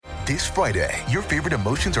This Friday, your favorite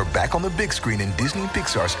emotions are back on the big screen in Disney and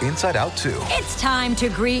Pixar's Inside Out 2. It's time to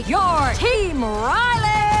greet your Team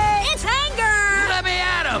Riley. It's anger. Let me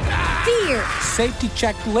at him. Fear. Safety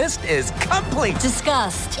checklist is complete.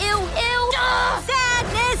 Disgust. Ew.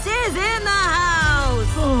 Sadness is in the house.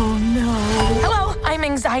 Oh, no. Hello, I'm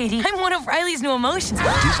anxiety. I'm one of Riley's new emotions.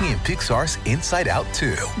 Disney and Pixar's Inside Out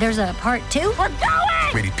 2. There's a part 2? We're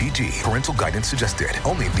going! Rated PG. Parental guidance suggested.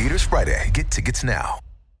 Only in theaters Friday. Get tickets now.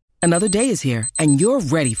 Another day is here, and you're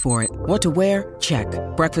ready for it. What to wear? Check.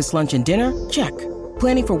 Breakfast, lunch, and dinner? Check.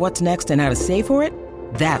 Planning for what's next and how to save for it?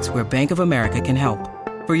 That's where Bank of America can help.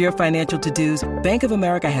 For your financial to-dos, Bank of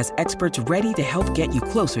America has experts ready to help get you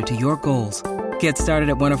closer to your goals. Get started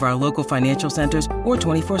at one of our local financial centers or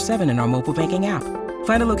 24/7 in our mobile banking app.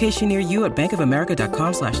 Find a location near you at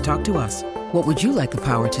bankofamerica.com/talktous. What would you like the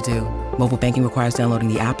power to do? Mobile banking requires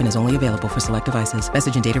downloading the app and is only available for select devices.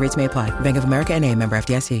 Message and data rates may apply. Bank of America N.A., member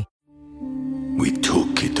FDIC. We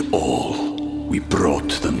took it all. We brought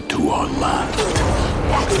them to our land.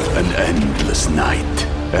 An endless night,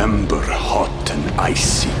 ember hot and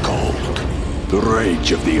icy cold. The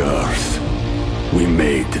rage of the earth. We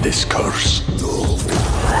made this curse.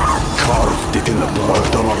 Carved it in the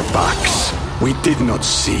blood on our backs. We did not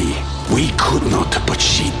see. We could not, but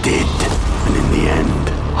she did. And in the end,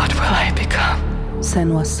 What will I become?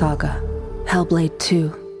 Senua's Saga. Hellblade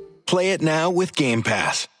 2. Play it now with Game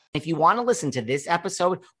Pass. If you want to listen to this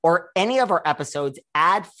episode or any of our episodes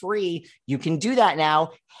ad-free, you can do that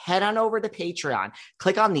now. Head on over to Patreon.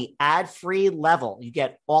 Click on the ad-free level. You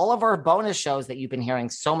get all of our bonus shows that you've been hearing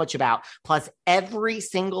so much about. Plus, every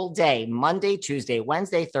single day, Monday, Tuesday,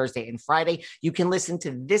 Wednesday, Thursday, and Friday, you can listen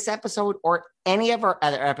to this episode or any of our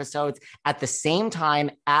other episodes at the same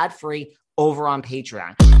time, ad-free, over on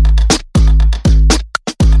Patreon.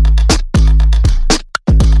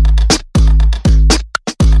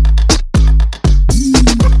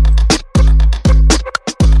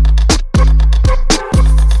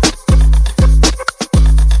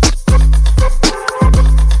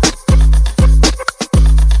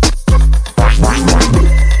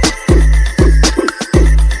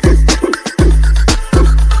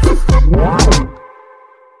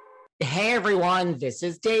 Hey everyone, this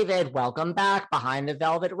is David. Welcome back behind the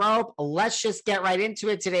velvet rope. Let's just get right into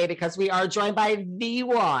it today because we are joined by the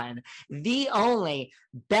one, the only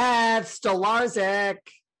Beth Stolarczyk.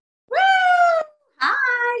 Woo!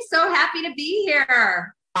 Hi, so happy to be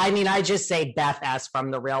here. I mean, I just say Beth S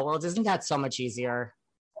from the real world. Isn't that so much easier?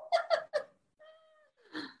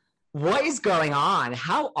 What is going on?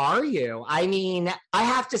 How are you? I mean, I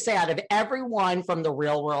have to say, out of everyone from the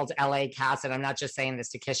Real World LA cast, and I'm not just saying this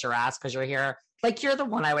to kiss your ass because you're here, like you're the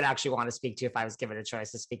one I would actually want to speak to if I was given a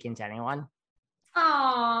choice of speaking to anyone.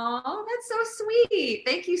 Oh, that's so sweet.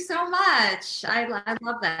 Thank you so much. I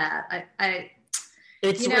love that.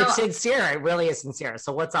 It's sincere. It really is sincere.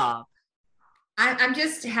 So what's up? I'm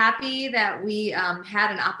just happy that we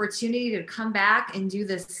had an opportunity to come back and do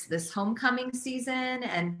this homecoming season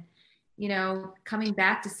and coming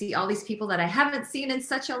back to see all these people that I haven't seen in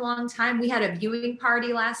such a long time. We had a viewing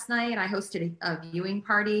party last night. I hosted a viewing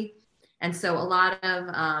party. And so a lot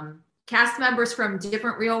of cast members from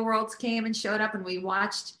different Real Worlds came and showed up and we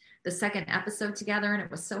watched the second episode together and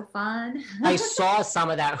it was so fun. I saw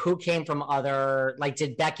some of that. Who came from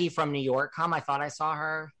did Becky from New York come? I thought I saw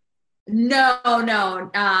her. No,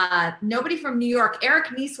 nobody from New York. Eric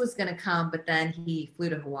Nies was going to come, but then he flew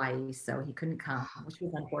to Hawaii, so he couldn't come, which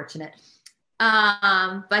was unfortunate.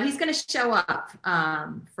 But he's going to show up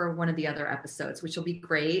for one of the other episodes, which will be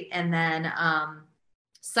great. And then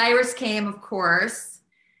Cyrus came, of course,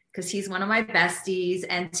 because he's one of my besties,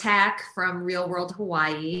 and Tack from Real World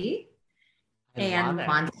Hawaii, and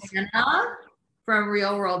Montana from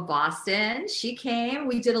Real World Boston. She came.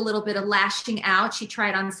 We did a little bit of lashing out. She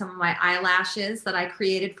tried on some of my eyelashes that I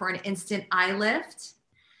created for an instant eye lift.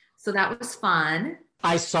 So that was fun.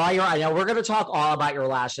 I know we're going to talk all about your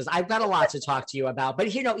lashes. I've got a lot to talk to you about, but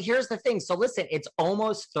here's the thing. So listen, it's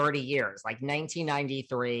almost 30 years, like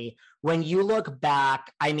 1993. When you look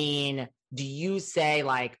back, I mean, do you say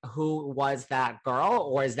like, who was that girl?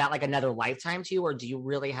 Or is that like another lifetime to you? Or do you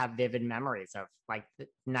really have vivid memories of like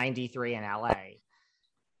 93 in LA?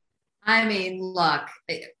 I mean, look,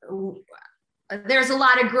 there's a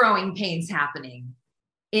lot of growing pains happening.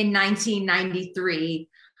 In 1993,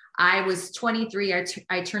 I was 23.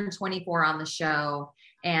 I turned 24 on the show.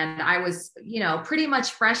 And I was, pretty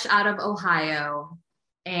much fresh out of Ohio.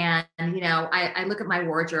 And, I look at my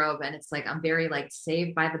wardrobe and it's like, I'm very like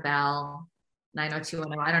Saved by the Bell,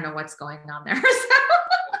 90210. I don't know what's going on there.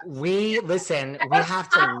 We have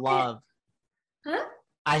to love,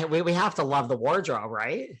 we have to love the wardrobe,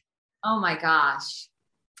 right? Oh my gosh.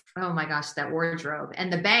 Oh my gosh, that wardrobe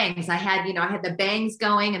and the bangs. I had the bangs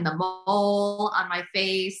going and the mole on my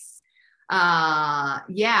face.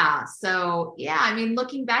 Yeah. So yeah, I mean,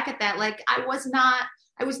 looking back at that, like I was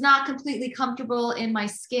not completely comfortable in my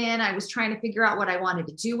skin. I was trying to figure out what I wanted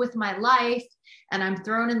to do with my life. And I'm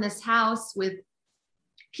thrown in this house with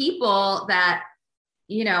people that,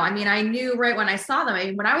 I mean, I knew right when I saw them. I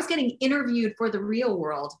mean, when I was getting interviewed for The Real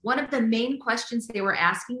World, one of the main questions they were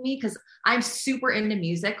asking me, because I'm super into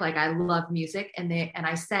music, like I love music. And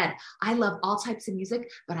I said, I love all types of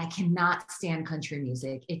music, but I cannot stand country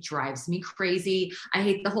music. It drives me crazy. I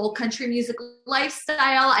hate the whole country music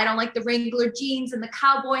lifestyle. I don't like the Wrangler jeans and the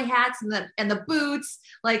cowboy hats and the boots.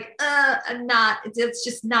 Like, it's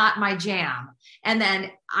just not my jam. And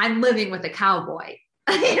then I'm living with a cowboy.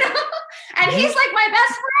 And he's like my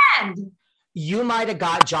best friend. You might have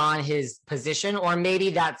got John his position, or maybe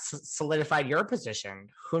that solidified your position.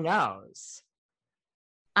 Who knows?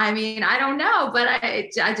 I mean, I don't know, but I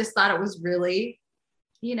just thought it was really,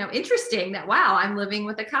 interesting that, wow, I'm living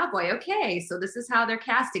with a cowboy. Okay, so this is how they're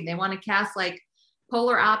casting. They want to cast like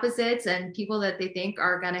polar opposites and people that they think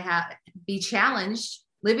are going to be challenged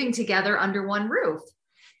living together under one roof.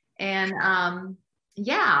 And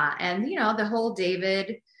yeah. And, the whole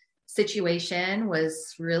David situation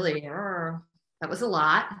was really, that was a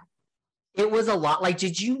lot. It was a lot. Like,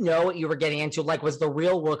 did you know what you were getting into? Like, was The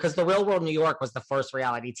Real World, because The Real World New York was the first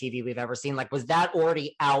reality TV we've ever seen. Like, was that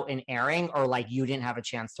already out and airing, or like you didn't have a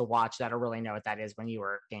chance to watch that or really know what that is when you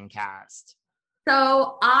were being cast?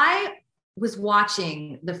 So I was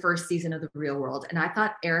watching the first season of The Real World and I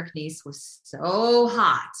thought Eric Nies was so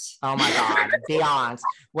hot. Oh my God, beyond.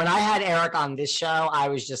 When I had Eric on this show, I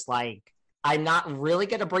was just like, I'm not really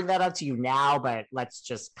going to bring that up to you now, but let's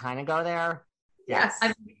just kind of go there. Yes. I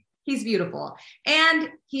mean, he's beautiful. And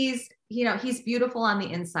he's beautiful on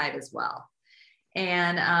the inside as well.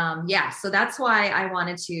 And yeah, so that's why I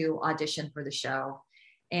wanted to audition for the show.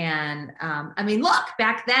 And I mean, look,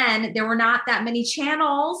 back then there were not that many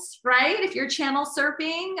channels, right? If you're channel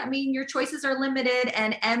surfing, I mean, your choices are limited.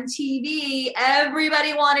 And MTV,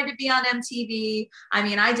 everybody wanted to be on MTV. I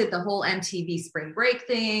mean, I did the whole MTV spring break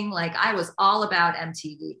thing. Like I was all about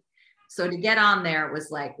MTV. So to get on there was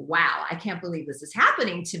like, wow, I can't believe this is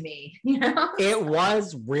happening to me. It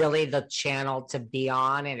was really the channel to be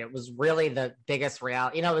on. And it was really the biggest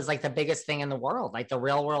reality, it was like the biggest thing in the world. Like The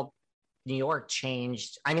Real World New York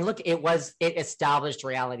changed. I mean, look, it established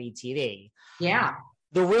reality TV. Yeah.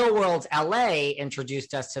 The Real World LA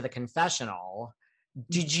introduced us to The Confessional.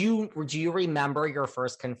 Do you remember your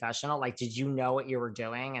first confessional? Like, did you know what you were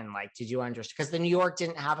doing? And like, did you understand? Because the New York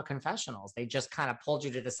didn't have a confessionals. They just kind of pulled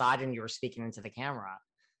you to the side and you were speaking into the camera.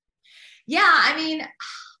 Yeah. I mean,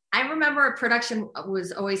 I remember production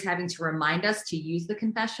was always having to remind us to use the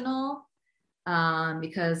confessional.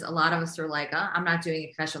 Because a lot of us are like, I'm not doing a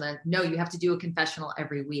confessional. No, you have to do a confessional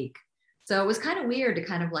every week. So it was kind of weird to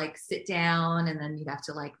kind of like sit down and then you'd have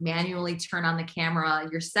to like manually turn on the camera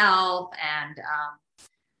yourself. And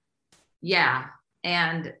yeah.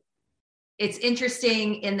 And it's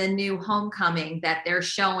interesting in the new Homecoming that they're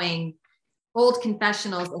showing old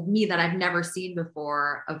confessionals of me that I've never seen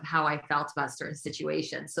before of how I felt about certain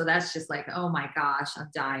situations. So that's just like, oh my gosh, I'm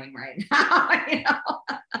dying right now.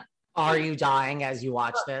 Are you dying as you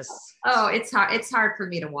watch this? Oh, it's hard. It's hard for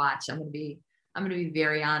me to watch. I'm going to be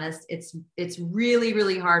very honest. It's really,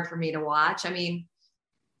 really hard for me to watch. I mean,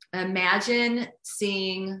 imagine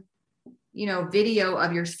seeing, video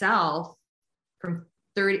of yourself from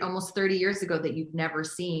almost 30 years ago that you've never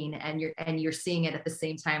seen, and you're seeing it at the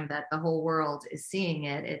same time that the whole world is seeing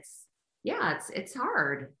it. It's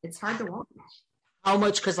hard. It's hard to watch. How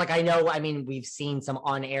much? Because like, I know, I mean, we've seen some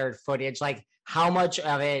unaired footage, like how much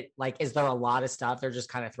of it, like, is there a lot of stuff they're just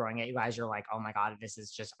kind of throwing at you guys? You're like, oh my God, this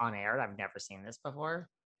is just unaired. I've never seen this before.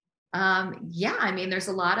 Yeah, I mean, there's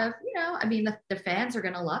a lot of, I mean, the fans are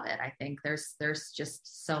going to love it. I think there's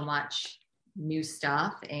just so much new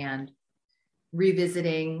stuff and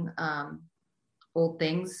revisiting old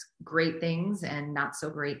things, great things and not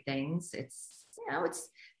so great things. It's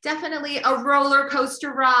definitely a roller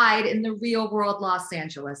coaster ride in the Real World Los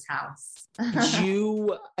Angeles house.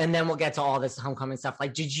 And then we'll get to all this Homecoming stuff.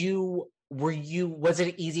 Like, was it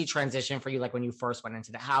an easy transition for you? Like when you first went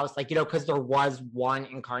into the house, like, cause there was one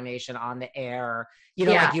incarnation on the air,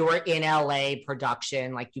 like you were in LA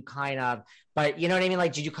production, like you kind of, but you know what I mean?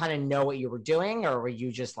 Like, did you kind of know what you were doing, or were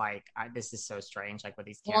you just like, this is so strange, like with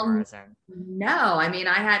these cameras? No, I mean,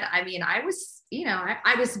 I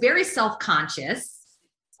was very self-conscious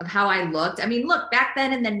of how I looked. I mean, look, back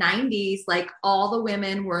then in the 90s, like all the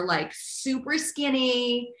women were like super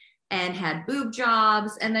skinny and had boob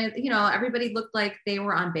jobs. And then, you know, everybody looked like they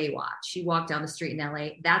were on Baywatch. You walk down the street in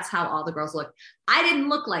LA. That's how all the girls looked. I didn't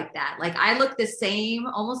look like that. Like I look the same,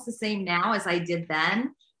 almost the same now as I did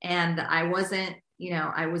then. And I wasn't, you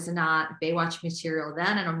know, I was not Baywatch material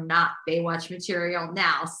then, and I'm not Baywatch material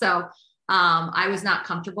now. So I was not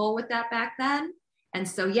comfortable with that back then. And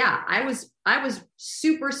so, yeah, I was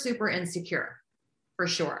super, super insecure for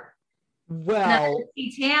sure. Well,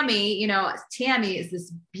 see Tammy, you know, Tammy is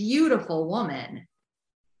this beautiful woman.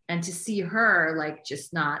 And to see her like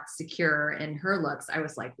just not secure in her looks, I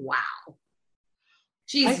was like, wow.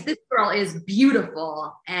 This girl is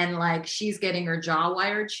beautiful. And like, she's getting her jaw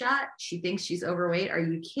wired shut. She thinks she's overweight. Are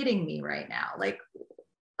you kidding me right now? Like,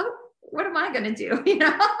 oh, what am I going to do? You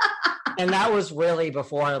know? And that was really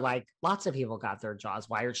before like lots of people got their jaws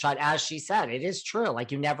wired shut. As she said, it is true.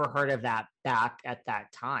 Like you never heard of that back at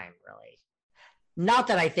that time, really. Not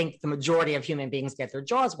that I think the majority of human beings get their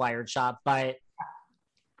jaws wired shut, but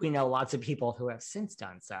we know lots of people who have since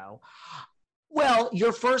done so. Well,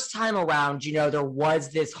 your first time around, you know, there was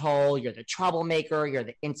this whole, you're the troublemaker, you're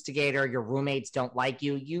the instigator, your roommates don't like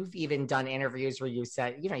you. You've even done interviews where you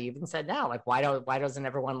said, you know, you even said now, like, why doesn't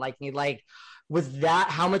everyone like me? Like, was that,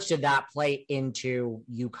 how much did that play into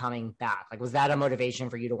you coming back? Like, was that a motivation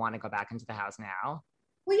for you to want to go back into the house now?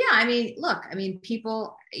 Well, yeah, I mean, look, I mean,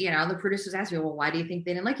 people, you know, the producers asked me, well, why do you think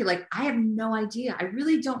they didn't like you? Like, I have no idea. I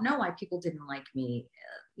really don't know why people didn't like me.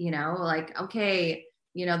 You know, like, okay,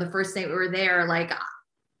 you know, the first day we were there, like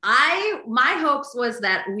my hopes was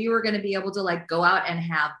that we were going to be able to like go out and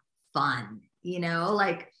have fun, you know,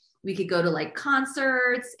 like we could go to like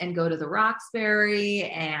concerts and go to the Roxbury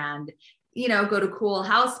and, you know, go to cool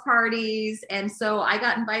house parties. And so I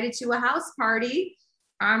got invited to a house party.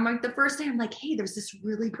 Like the first day I'm like, hey, there's this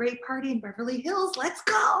really great party in Beverly Hills. Let's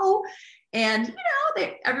go. And, you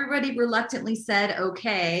know, everybody reluctantly said,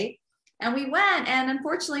 okay. And we went, and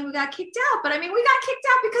unfortunately we got kicked out. But I mean, we got kicked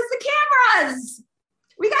out because of the cameras.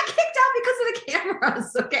 We got kicked out because of the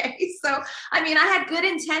cameras. Okay. So, I mean, I had good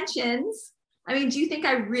intentions. I mean, do you think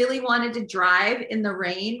I really wanted to drive in the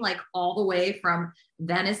rain, like all the way from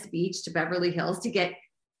Venice Beach to Beverly Hills to get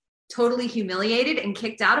totally humiliated and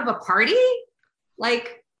kicked out of a party?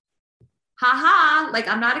 Like, haha, like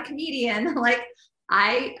I'm not a comedian. Like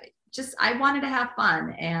I wanted to have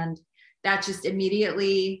fun. And that just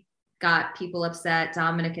immediately got people upset.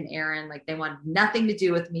 Dominic and Aaron, like they wanted nothing to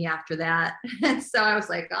do with me after that. And so I was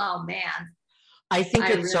like, oh man. I think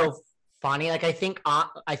it's so funny. Like I think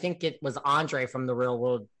it was Andre from The Real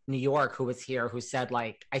World New York who was here who said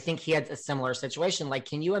like, I think he had a similar situation. Like,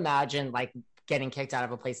 can you imagine like getting kicked out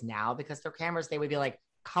of a place now because their cameras, they would be like,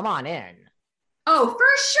 come on in. Oh, for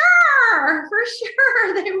sure.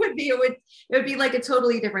 They would be, it would be like a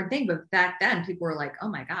totally different thing. But back then people were like, oh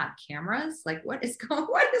my God, cameras? Like what is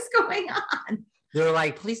going on? They're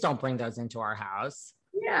like, please don't bring those into our house.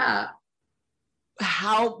 Yeah.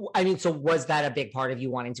 So was that a big part of you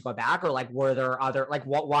wanting to go back, or like, were there other, like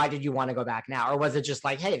why did you want to go back now? Or was it just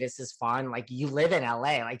like, hey, this is fun. Like you live in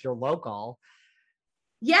LA, like you're local.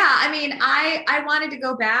 Yeah, I mean, I wanted to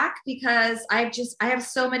go back because I have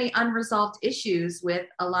so many unresolved issues with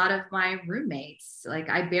a lot of my roommates. Like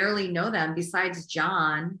I barely know them besides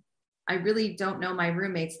John. I really don't know my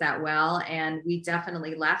roommates that well. And we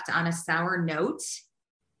definitely left on a sour note.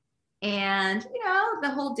 And, you know,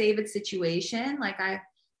 the whole David situation, like I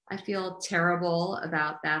feel terrible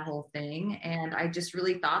about that whole thing. And I just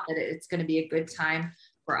really thought that it's going to be a good time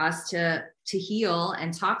for us to heal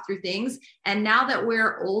and talk through things. And now that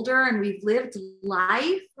we're older and we've lived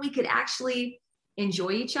life, we could actually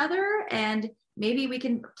enjoy each other, and maybe we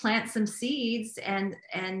can plant some seeds and,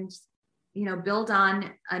 you know, build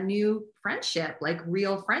on a new friendship, like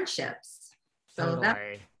real friendships. So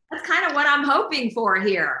totally. That's kind of what I'm hoping for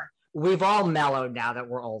here. We've all mellowed now that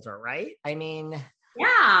we're older, right? I mean,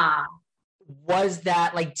 yeah. Was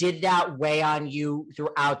that like, did that weigh on you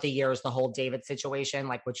throughout the years, the whole David situation,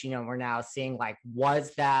 like what, you know, we're now seeing, like,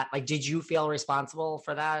 was that like, did you feel responsible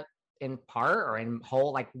for that in part or in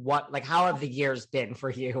whole? Like what, like how have the years been for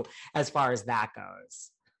you as far as that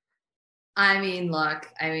goes? I mean, look,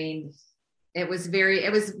 it was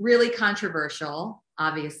really controversial,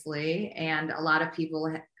 obviously. And a lot of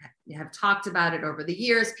people have talked about it over the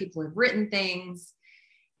years. People have written things,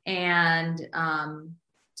 and,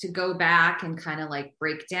 to go back and kind of like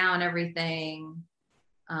break down everything.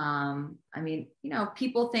 I mean, you know,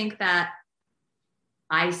 people think that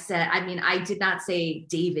I did not say,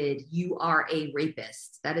 David, you are a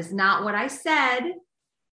rapist. That is not what I said.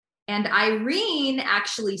 And Irene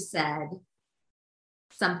actually said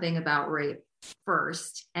something about rape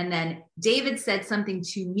first. And then David said something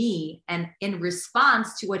to me. And in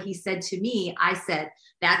response to what he said to me, I said,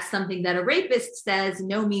 that's something that a rapist says,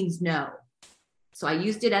 no means no. So I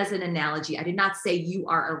used it as an analogy. I did not say you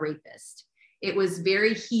are a rapist. It was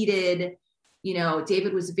very heated. You know,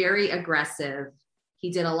 David was very aggressive.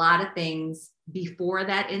 He did a lot of things before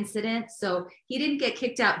that incident. So he didn't get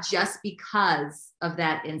kicked out just because of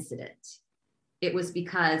that incident. It was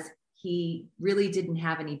because he really didn't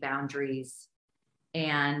have any boundaries.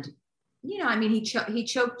 And, you know, I mean, he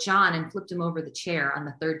choked John and flipped him over the chair on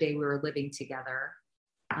the third day we were living together.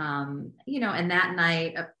 You know, and that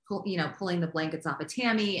night, pulling the blankets off of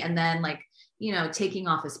Tammy and then like, you know, taking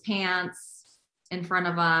off his pants in front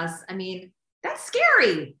of us. I mean, that's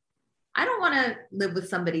scary. I don't want to live with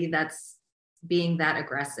somebody that's being that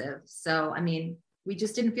aggressive. So, I mean, we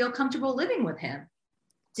just didn't feel comfortable living with him.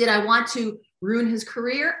 Did I want to ruin his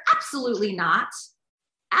career? Absolutely not.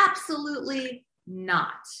 Absolutely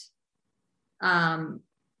not.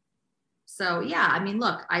 So yeah, I mean,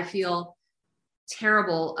 look, I feel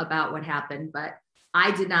terrible about what happened, but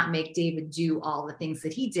I did not make David do all the things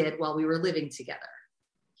that he did while we were living together.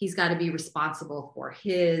 He's got to be responsible for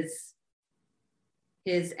his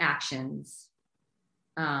actions.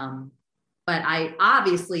 But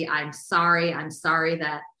I'm sorry. I'm sorry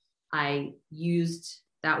that I used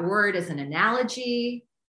that word as an analogy.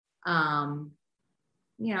 You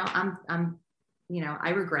know, I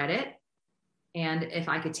regret it. And if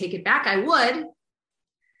I could take it back, I would,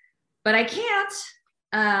 but I can't.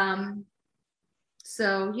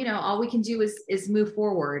 So, you know, all we can do is move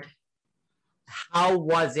forward. How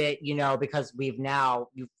was it, you know, because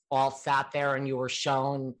you've all sat there and you were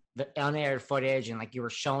shown the unaired footage and like you were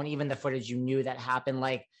shown even the footage you knew that happened.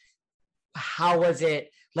 Like, how was it?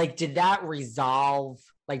 Like, did that resolve?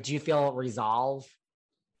 Like, do you feel it resolve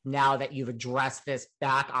now that you've addressed this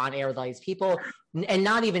back on air with all these people and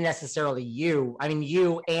not even necessarily you? I mean,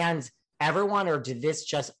 you and everyone, or did this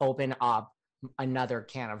just open up another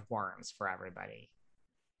can of worms for everybody?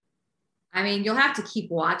 I mean, you'll have to keep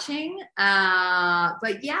watching.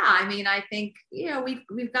 But yeah, I mean, I think, you know,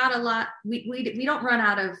 we've got a lot, we don't run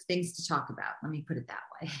out of things to talk about. Let me put it that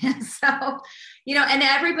way. So, you know, and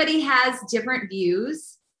everybody has different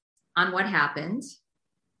views on what happened.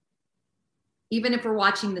 Even if we're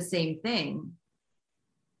watching the same thing,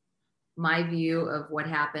 my view of what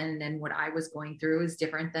happened and what I was going through is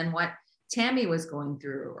different than what Tammy was going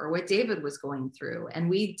through or what David was going through. And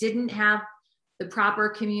we didn't have the proper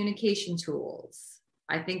communication tools.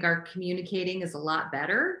 I think our communicating is a lot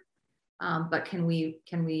better, but can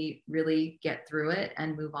we really get through it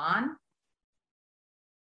and move on?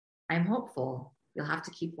 I'm hopeful. You'll have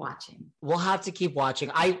to keep watching. We'll have to keep watching.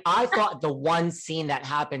 I thought the one scene that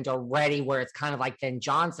happened already where it's kind of like, then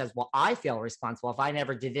John says, well, I feel responsible. If I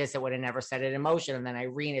never did this, it would have never set it in motion. And then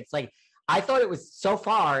Irene, it's like, I thought it was so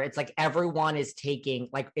far, it's like everyone is taking,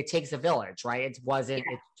 like, it takes a village, right? It wasn't,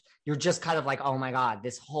 yeah. You're just kind of like, oh my God,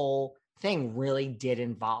 this whole thing really did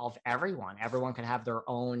involve everyone. Everyone could have their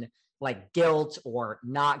own like guilt or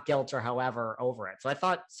not guilt or however over it. So I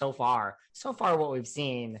thought so far what we've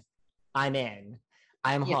seen, I'm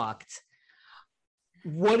hooked.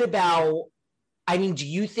 What about, I mean, do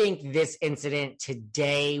you think this incident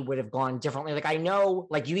today would have gone differently? Like, I know,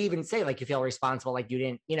 like you even say, like, you feel responsible, like you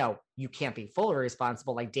didn't, you know, you can't be fully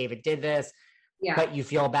responsible. Like David did this, but you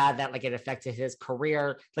feel bad that like it affected his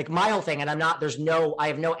career. Like my whole thing, and I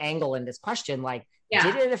have no angle in this question. Like,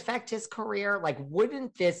 did it affect his career? Like,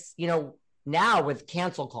 wouldn't this, you know, now with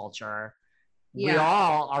cancel culture, we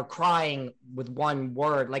all are crying with one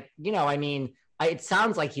word. Like, you know, I mean, it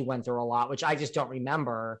sounds like he went through a lot, which I just don't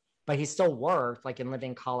remember, but he still worked like in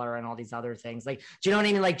Living Color and all these other things. Like, do you know what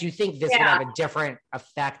I mean? Like, do you think this would have a different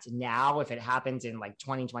effect now if it happens in like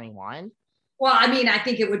 2021? Well, I mean, I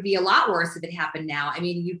think it would be a lot worse if it happened now. I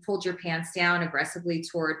mean, you pulled your pants down aggressively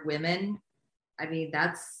toward women. I mean,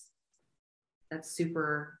 that's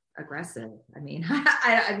super aggressive. I mean,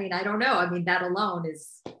 I don't know. I mean, that alone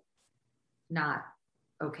is not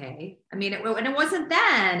okay. I mean, it wasn't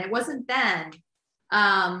then. It wasn't then.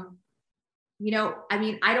 You know, I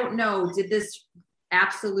mean, I don't know. Did this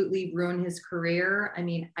absolutely ruin his career? I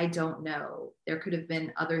mean, I don't know. There could have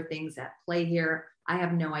been other things at play here. I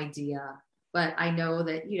have no idea. But I know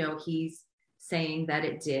that, you know, he's saying that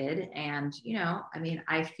it did. And, you know, I mean,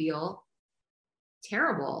 I feel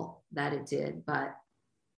terrible that it did, but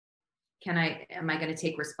am I going to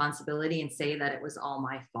take responsibility and say that it was all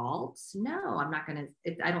my fault? No, I'm not going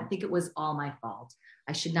to. I don't think it was all my fault.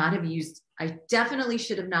 I definitely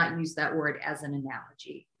should have not used that word as an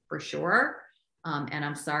analogy for sure. And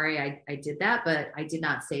I'm sorry I did that, but I did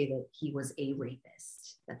not say that he was a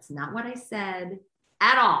rapist. That's not what I said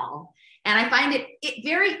at all. And I find it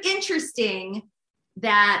very interesting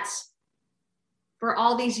that for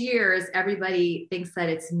all these years, everybody thinks that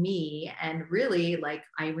it's me. And really, like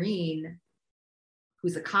Irene,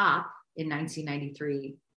 who's a cop in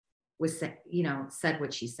 1993, said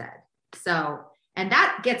what she said. So, and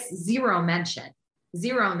that gets zero mention.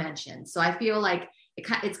 So I feel like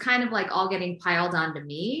it's kind of like all getting piled onto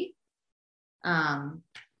me.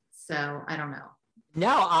 So I don't know. No,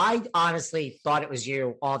 I honestly thought it was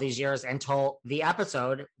you all these years until the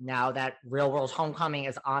episode. Now that Real World Homecoming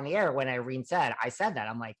is on the air, when Irene said, I said that,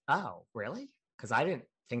 I'm like, oh, really? Because I didn't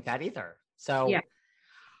think that either. So yeah.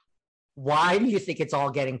 Why do you think it's all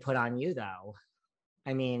getting put on you, though?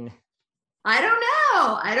 I mean, I don't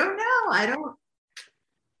know. I don't know.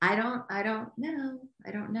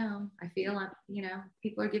 I feel,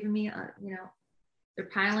 people are giving me, they're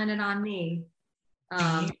piling it on me.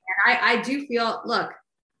 And I do feel, look,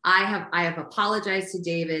 I have apologized to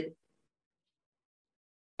David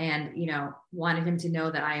and, wanted him to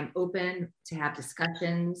know that I am open to have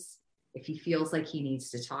discussions. If he feels like he needs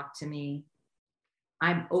to talk to me,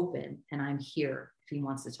 I'm open and I'm here if he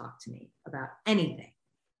wants to talk to me about anything.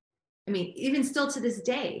 I mean, even still to this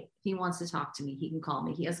day, if he wants to talk to me, he can call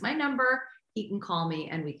me. He has my number. He can call me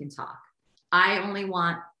and we can talk. I only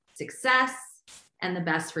want success and the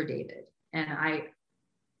best for David. And I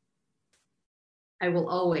will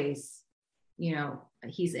always,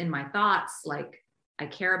 he's in my thoughts. Like, I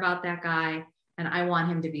care about that guy and I want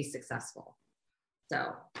him to be successful.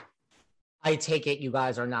 So I take it you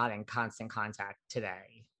guys are not in constant contact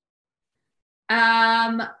today.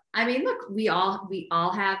 I mean, look, we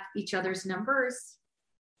all have each other's numbers.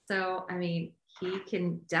 So, I mean, he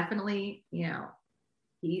can definitely,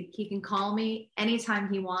 he can call me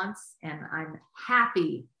anytime he wants. And I'm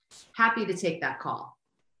happy to take that call.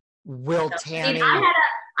 Will Tammy?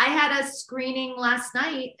 I had a screening last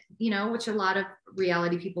night, which a lot of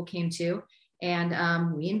reality people came to,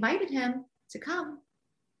 and we invited him to come.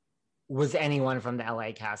 Was anyone from the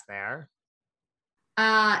LA cast there?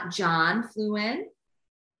 John flew in,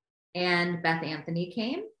 and Beth Anthony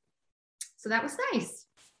came, so that was nice.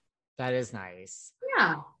 That is nice.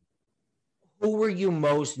 Yeah. Who were you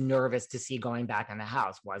most nervous to see going back in the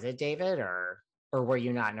house? Was it David, or were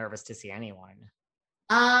you not nervous to see anyone?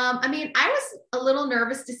 I mean, I was a little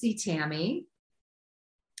nervous to see Tammy,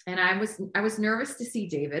 and I was nervous to see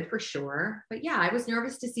David for sure. But yeah, I was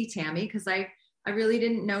nervous to see Tammy because I really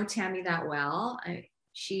didn't know Tammy that well.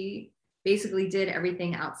 She basically did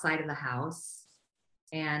everything outside of the house,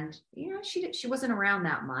 and she wasn't around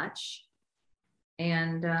that much,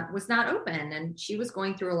 and was not open. And she was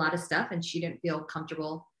going through a lot of stuff, and she didn't feel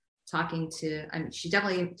comfortable talking to. I mean, she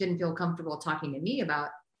definitely didn't feel comfortable talking to me about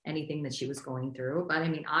anything that she was going through. But I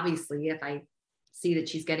mean, obviously, if I see that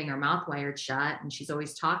she's getting her mouth wired shut and she's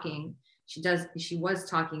always talking, she was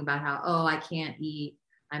talking about how, oh, I can't eat,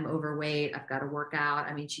 I'm overweight, I've got to work out.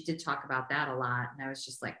 I mean, she did talk about that a lot. And I was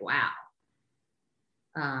just like, wow.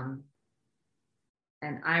 And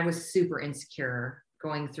I was super insecure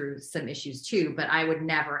going through some issues too, but I would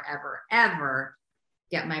never, ever, ever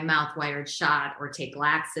get my mouth wired shut or take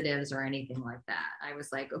laxatives or anything like that. I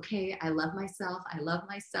was like, okay, I love myself.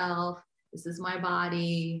 This is my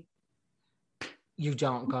body. You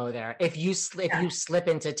don't go there. If you slip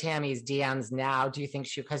into Tammy's DMs now, do you think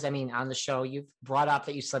because I mean, on the show, you've brought up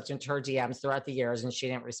that you slipped into her DMs throughout the years and she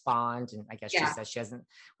didn't respond. And I guess she says she hasn't.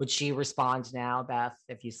 Would she respond now, Beth,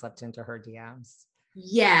 if you slipped into her DMs?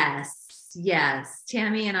 Yes.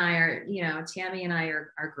 Tammy and I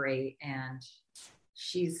are great. And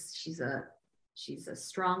she's a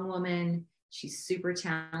strong woman. She's super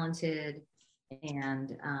talented.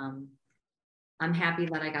 And, I'm happy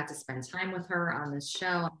that I got to spend time with her on this show.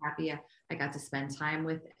 I'm happy I got to spend time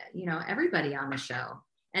with, everybody on the show.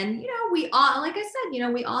 And, we all, like I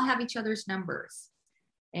said, we all have each other's numbers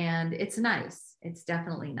and it's nice. It's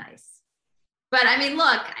definitely nice. But I mean,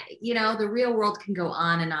 look, the real world can go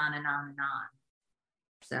on and on and on and on.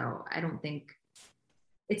 So I don't think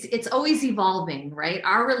it's always evolving, right?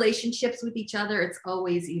 Our relationships with each other, it's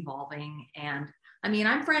always evolving. And I mean,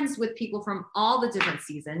 I'm friends with people from all the different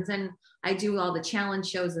seasons and I do all the challenge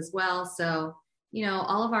shows as well. So,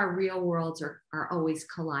 all of our real worlds are always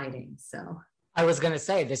colliding. So I was going to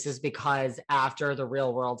say, this is because after the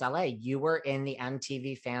Real World LA, you were in the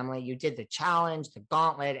MTV family. You did the challenge, the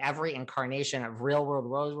gauntlet, every incarnation of Real World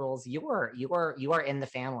Rose Rules. You were in the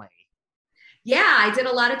family. Yeah, I did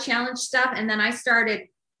a lot of challenge stuff. And then I started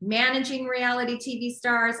managing reality TV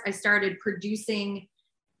stars. I started producing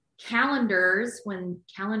calendars when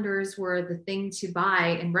calendars were the thing to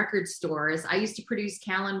buy in record stores. I used to produce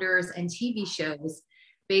calendars and TV shows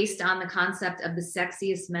based on the concept of the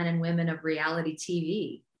sexiest men and women of reality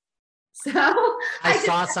TV. So I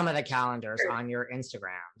saw some of the calendars on your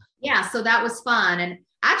Instagram. Yeah, so that was fun. And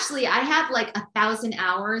actually I have like 1,000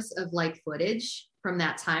 hours of like footage from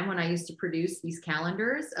that time when I used to produce these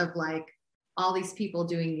calendars of like all these people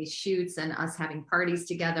doing these shoots and us having parties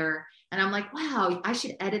together. And I'm like, wow, I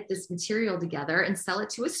should edit this material together and sell it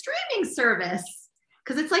to a streaming service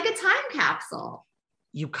because it's like a time capsule.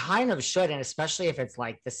 You kind of should, and especially if it's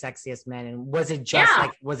like the sexiest men. And was it just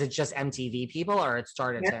MTV people, or it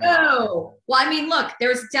started to? No. Well, I mean, look,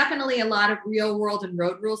 there's definitely a lot of Real World and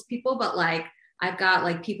Road Rules people, but like I've got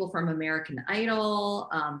like people from American Idol,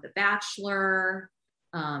 The Bachelor,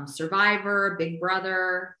 Survivor, Big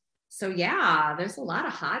Brother. So yeah, there's a lot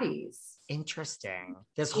of hotties. Interesting.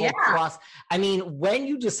 This whole cross. I mean, when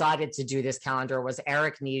you decided to do this calendar, was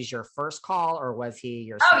Eric Nies your first call, or was he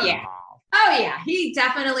your second call? Oh yeah, he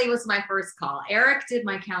definitely was my first call. Eric did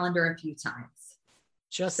my calendar a few times.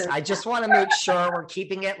 I just want to make sure we're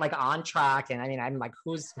keeping it like on track. And I mean, I'm like,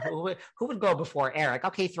 who would go before Eric?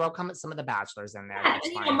 Okay, throw some of the Bachelors in there.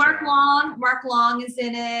 Yeah, Mark Long is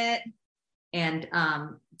in it, and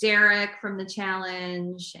Derek from the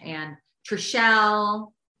Challenge, and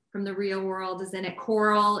Trishelle from the Real World is in it.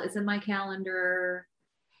 Coral is in my calendar.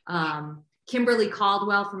 Kimberly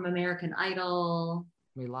Caldwell from American Idol.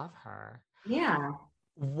 We love her. Yeah.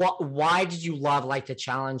 Why did you love like the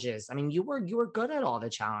challenges? I mean, you were good at all the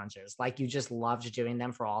challenges. Like you just loved doing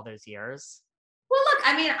them for all those years. Well, look,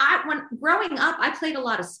 I mean, when growing up, I played a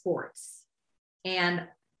lot of sports, and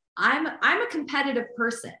I'm a competitive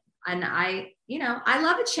person, and I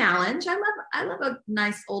love a challenge. I love a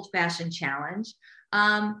nice old fashioned challenge.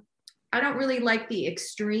 I don't really like the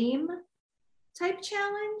extreme type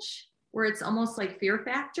challenge where it's almost like Fear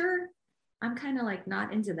Factor. I'm kind of like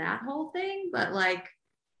not into that whole thing, but like,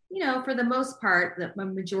 for the most part, the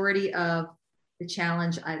majority of the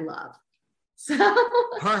challenge I love. So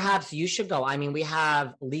perhaps you should go. I mean, we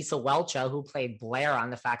have Lisa Welcha, who played Blair on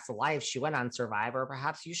The Facts of Life. She went on Survivor.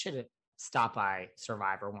 Perhaps you should stop by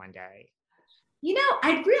Survivor one day.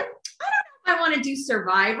 I don't know if I want to do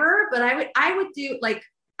Survivor, but I would do like,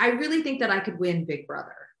 I really think that I could win Big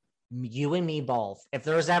Brother. You and me both. If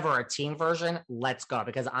there's ever a team version, let's go,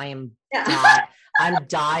 because I'm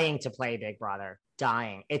dying to play Big Brother.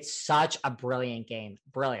 Dying. It's such a brilliant game.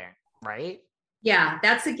 Brilliant, right? Yeah,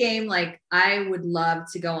 that's a game like I would love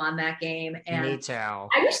to go on that game. And me too. I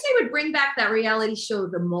wish they would bring back that reality show,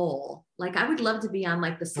 The Mole. Like I would love to be on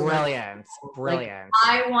like the Brilliant. Like,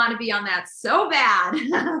 I want to be on that so bad.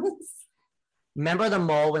 Remember The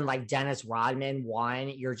Mole when like Dennis Rodman won?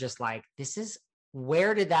 You're just like,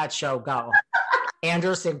 where did that show go?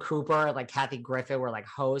 Anderson Cooper, like Kathy Griffin were like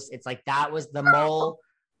hosts. It's like, that was The Mole.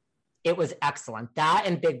 It was excellent. That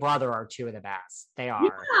and Big Brother are two of the best. They are.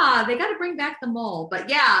 Yeah, they got to bring back The Mole. But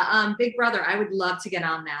yeah, Big Brother, I would love to get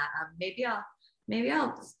on that. Maybe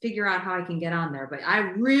I'll figure out how I can get on there. But I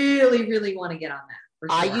really, really want to get on that. For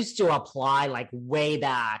sure. I used to apply like way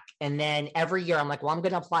back, and then every year I'm like, well, I'm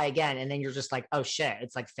going to apply again. And then you're just like, oh shit,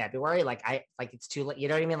 it's like February. Like it's too late. You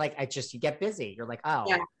know what I mean? Like you get busy. You're like, oh,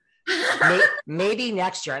 yeah. maybe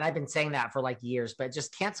next year. And I've been saying that for like years, but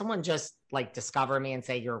just can't someone just like discover me and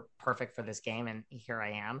say you're perfect for this game? And here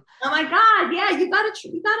I am. Oh my God. Yeah. You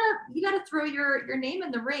gotta throw your name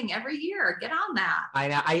in the ring every year. Get on that. I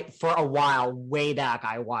know. For a while, way back,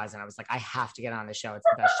 I was like, I have to get on the show. It's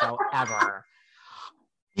the best show ever.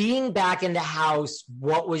 Being back in the house,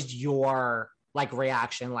 what was your like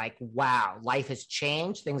reaction? Like, wow, life has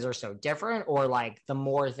changed. Things are so different. Or like the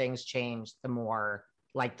more things change, the more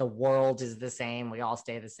like the world is the same. We all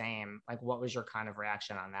stay the same. Like, what was your kind of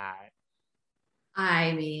reaction on that?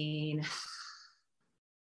 I mean,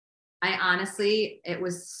 I honestly, it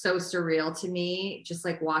was so surreal to me, just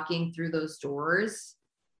like walking through those doors.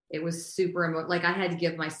 It was super like I had to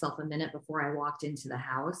give myself a minute before I walked into the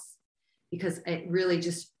house, because it really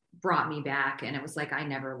just brought me back. And it was like I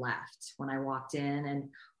never left when I walked in, and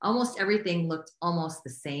almost everything looked almost the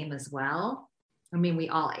same as well. I mean, we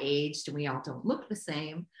all aged and we all don't look the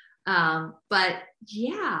same. But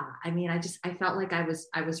yeah, I mean, I felt like I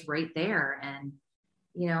was right there, and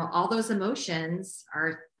all those emotions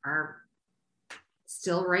are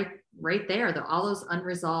still right there. All those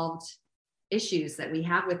unresolved issues that we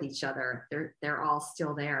have with each other, they're all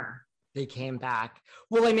still there. They came back.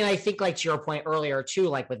 Well, I mean, I think like to your point earlier too,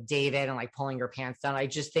 like with David and like pulling your pants down, I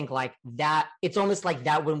just think like that, it's almost like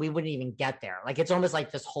that when we wouldn't even get there. Like, it's almost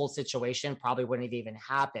like this whole situation probably wouldn't have even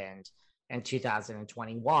happened in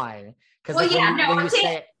 2021. Because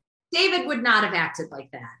David would not have acted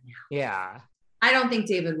like that now. Yeah. I don't think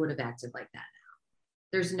David would have acted like that now.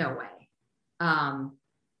 There's no way.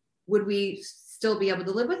 would we still be able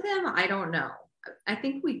to live with him? I don't know. I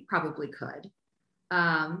think we probably could.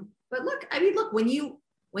 But look, when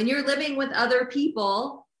you're living with other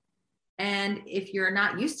people, and if you're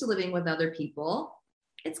not used to living with other people,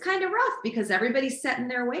 it's kind of rough because everybody's set in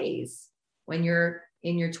their ways when you're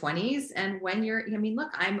in your 20s and when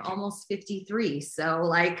look, I'm almost 53. So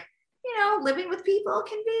like, living with people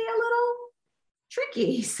can be a little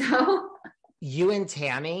tricky. So you and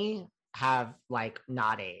Tammy have like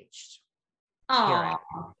not aged. Oh,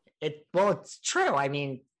 it's true. I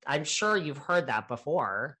mean, I'm sure you've heard that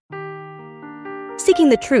before. Seeking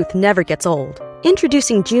the truth never gets old.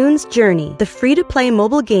 Introducing June's Journey, the free-to-play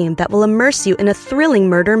mobile game that will immerse you in a thrilling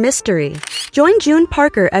murder mystery. Join June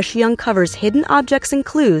Parker as she uncovers hidden objects and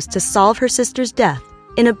clues to solve her sister's death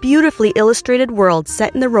in a beautifully illustrated world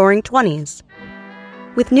set in the Roaring 20s.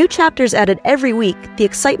 With new chapters added every week, the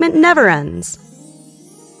excitement never ends.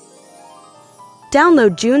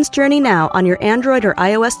 Download June's Journey now on your Android or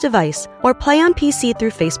iOS device, or play on PC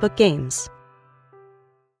through Facebook Games.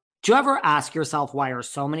 Do you ever ask yourself why are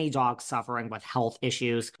so many dogs suffering with health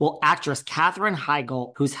issues? Well, actress Katherine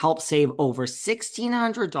Heigl, who's helped save over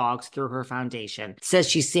 1,600 dogs through her foundation, says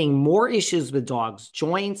she's seeing more issues with dogs'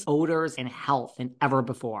 joints, odors, and health than ever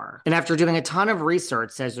before. And after doing a ton of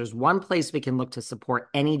research, says there's one place we can look to support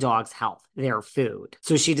any dog's health, their food.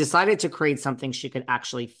 So she decided to create something she could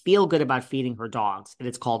actually feel good about feeding her dogs, and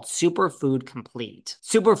it's called Superfood Complete.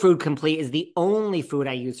 Superfood Complete is the only food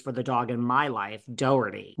I use for the dog in my life,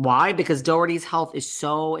 Doherty. Why? Because Doherty's health is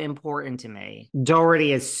so important to me.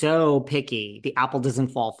 Doherty is so picky. The apple doesn't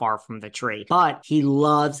fall far from the tree, but he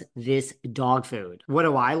loves this dog food. What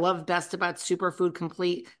do I love best about Superfood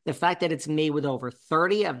Complete? The fact that it's made with over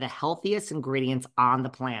 30 of the healthiest ingredients on the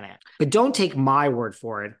planet. But don't take my word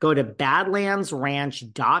for it. Go to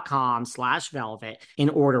badlandsranch.com/velvet and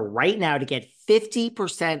order right now to get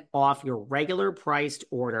 50% off your regular priced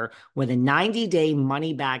order with a 90-day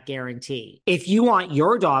money-back guarantee. If you want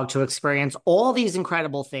your dog to experience all these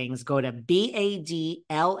incredible things, go to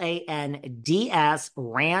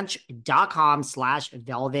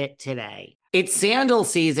badlandsranch.com/velvet today. It's sandal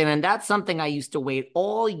season, and that's something I used to wait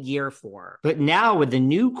all year for. But now with the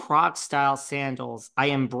new Crocs style sandals, I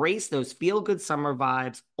embrace those feel-good summer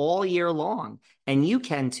vibes all year long. And you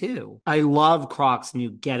can too. I love Crocs' new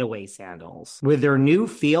Getaway sandals. With their new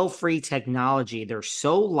feel-free technology, they're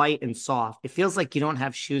so light and soft, it feels like you don't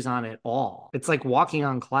have shoes on at all. It's like walking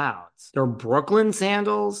on clouds. They're Brooklyn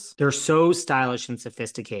sandals. They're so stylish and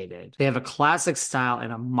sophisticated. They have a classic style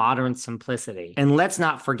and a modern simplicity. And let's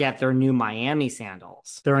not forget their new Miami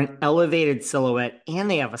sandals. They're an elevated silhouette and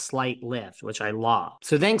they have a slight lift, which I love.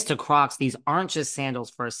 So thanks to Crocs, these aren't just sandals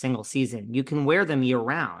for a single season. You can wear them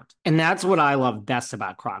year-round. And that's what I love best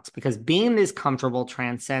about Crocs, because being this comfortable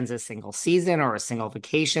transcends a single season or a single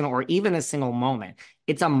vacation or even a single moment.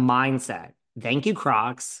 It's a mindset. Thank you,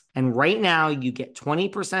 Crocs. And right now you get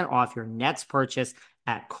 20% off your next purchase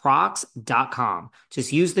at crocs.com.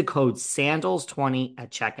 Just use the code SANDALS20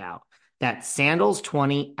 at checkout. That's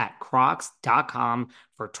SANDALS20 at crocs.com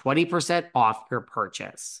for 20% off your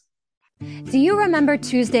purchase. Do you remember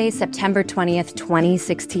Tuesday, September 20th,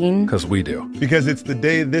 2016? Because we do. Because it's the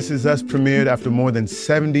day This Is Us premiered after more than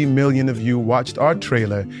 70 million of you watched our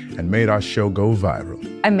trailer and made our show go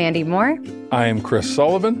viral. I'm Mandy Moore. I am Chris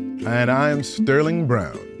Sullivan. And I am Sterling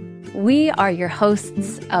Brown. We are your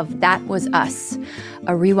hosts of That Was Us,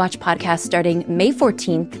 a rewatch podcast starting May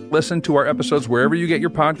 14th. Listen to our episodes wherever you get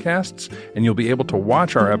your podcasts, and you'll be able to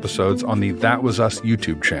watch our episodes on the That Was Us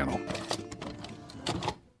YouTube channel.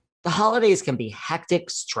 The holidays can be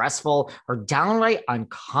hectic, stressful, or downright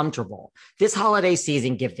uncomfortable. This holiday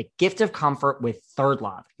season, give the gift of comfort with Third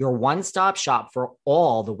Love, your one-stop shop for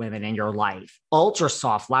all the women in your life. Ultra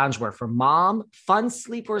soft loungewear for mom, fun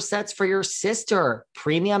sleepwear sets for your sister,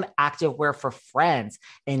 premium activewear for friends,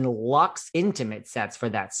 and luxe intimate sets for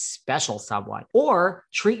that special someone. Or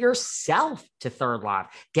treat yourself to Third Love.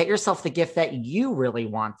 Get yourself the gift that you really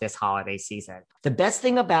want this holiday season. The best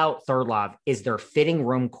thing about Third Love is their fitting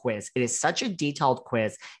room quiz. It is such a detailed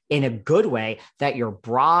quiz in a good way that your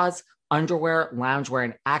bras, underwear, loungewear,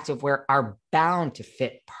 and activewear are bound to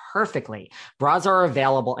fit perfectly. Bras are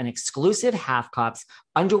available in exclusive half cups.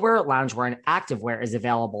 Underwear, loungewear, and activewear is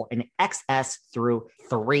available in XS through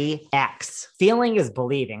 3X. Feeling is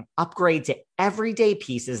believing. Upgrade to everyday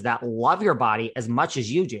pieces that love your body as much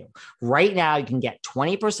as you do. Right now, you can get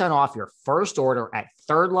 20% off your first order at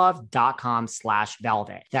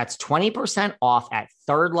thirdlove.com/velvet. That's 20% off at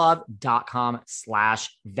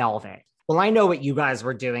thirdlove.com/velvet. Well, I know what you guys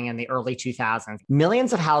were doing in the early 2000s.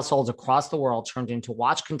 Millions of households across the world turned in to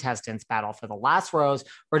watch contestants battle for the last rose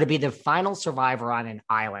or to be the final survivor on an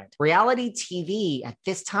island. Reality TV at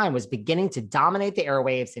this time was beginning to dominate the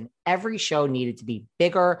airwaves, and every show needed to be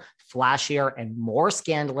bigger, flashier, and more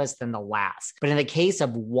scandalous than the last. But in the case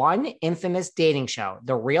of one infamous dating show,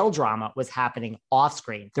 the real drama was happening off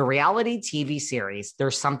screen. The reality TV series,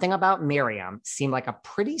 There's Something About Miriam, seemed like a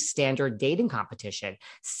pretty standard dating competition.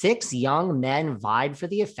 6 young men vied for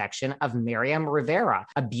the affection of Miriam Rivera,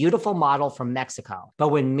 a beautiful model from Mexico. But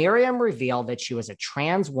when Miriam revealed that she was a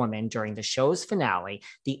trans woman during the show's finale,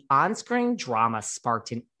 the on-screen drama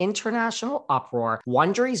sparked an international uproar.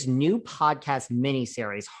 Wondery's new podcast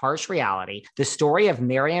miniseries, Harsh Reality, the story of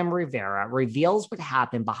Miriam Rivera, reveals what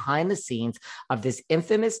happened behind the scenes of this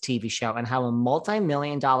infamous TV show and how a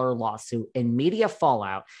multi-million-dollar lawsuit and media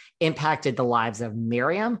fallout impacted the lives of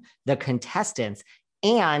Miriam, the contestants,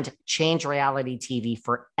 and changed reality TV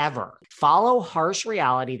forever. Follow Harsh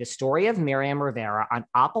Reality, the story of Miriam Rivera, on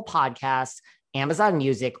Apple Podcasts, Amazon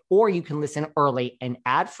Music, or you can listen early and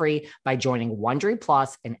ad-free by joining Wondery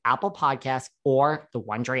Plus in Apple Podcasts or the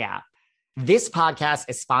Wondery app. This podcast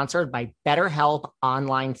is sponsored by BetterHelp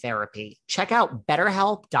Online Therapy. Check out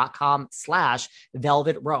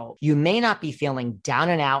BetterHelp.com/Velvet Rope. You may not be feeling down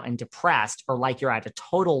and out and depressed or like you're at a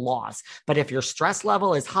total loss, but if your stress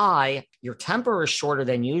level is high, your temper is shorter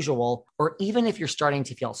than usual, or even if you're starting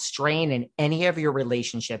to feel strain in any of your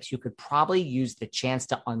relationships, you could probably use the chance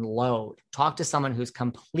to unload. Talk to someone who's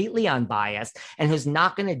completely unbiased and who's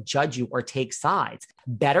not going to judge you or take sides.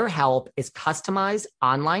 BetterHelp is customized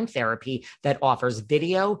online therapy that offers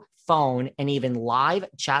video, phone, and even live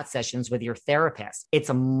chat sessions with your therapist.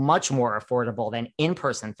 It's much more affordable than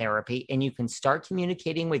in-person therapy, and you can start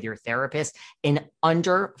communicating with your therapist in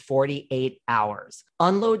under 48 hours.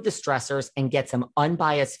 Unload the stressors and get some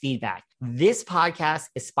unbiased feedback. This podcast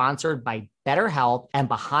is sponsored by BetterHelp, and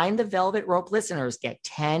Behind the Velvet Rope listeners get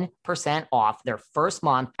 10% off their first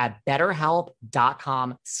month at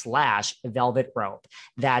BetterHelp.com/Velvet Rope.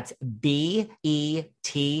 That's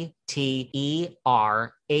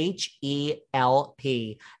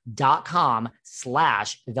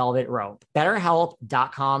BetterHelp.com/Velvet Rope.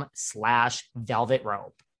 BetterHelp.com/Velvet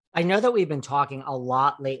Rope. I know that we've been talking a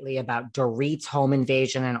lot lately about Dorit's home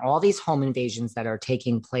invasion and all these home invasions that are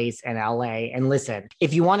taking place in LA. And listen,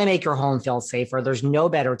 if you want to make your home feel safer, there's no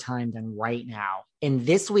better time than right now. And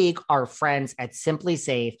this week, our friends at Simply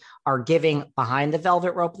Safe are giving Behind the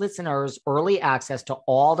Velvet Rope listeners early access to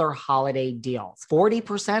all their holiday deals.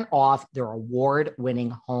 40% off their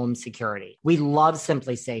award-winning home security. We love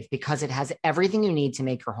Simply Safe because it has everything you need to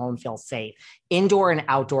make your home feel safe. Indoor and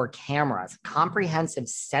outdoor cameras, comprehensive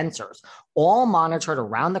sensors, all monitored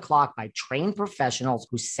around the clock by trained professionals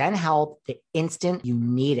who send help the instant you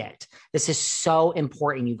need it. This is so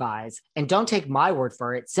important, you guys. And don't take my word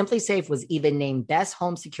for it. Simply Safe was even named Best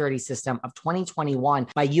Home Security System of 2021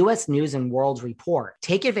 by U.S. News and World Report.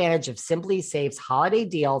 Take advantage of Simply Safe's holiday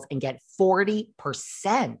deals and get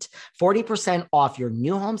 40% off your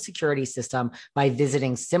new home security system by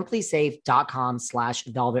visiting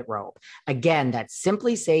simplysafe.com/Velvet Rope. Again, that's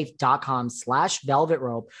simplysafe.com/Velvet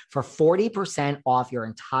Rope for 40% off your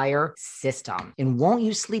entire system. And won't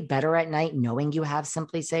you sleep better at night knowing you have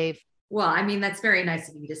Simply Safe? Well, I mean, that's very nice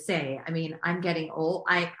of you to say. I mean, I'm getting old.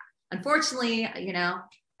 Unfortunately,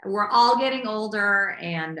 we're all getting older,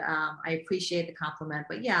 and I appreciate the compliment.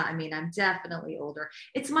 But yeah, I mean, I'm definitely older.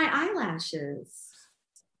 It's my eyelashes.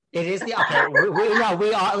 It is the okay.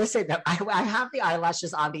 we all listen. I have the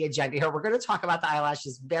eyelashes on the agenda here. We're going to talk about the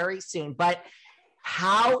eyelashes very soon. But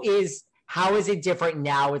how is it different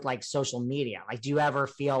now with like social media? Like, do you ever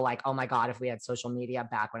feel like, oh my God, if we had social media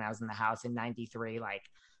back when I was in the house in '93, like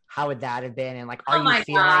how would that have been? And like, are you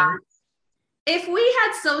feeling? God. If we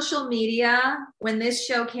had social media when this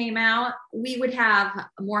show came out, we would have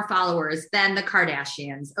more followers than the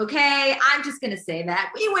Kardashians. Okay. I'm just going to say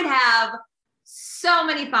that we would have so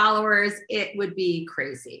many followers. It would be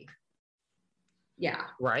crazy. Yeah.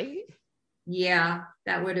 Right. Yeah.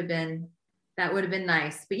 That would have been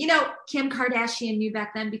nice. But Kim Kardashian knew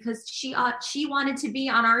back then because she wanted to be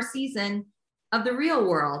on our season of The Real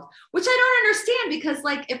World, which I don't understand because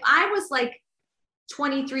like, if I was like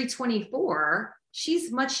 23, 24,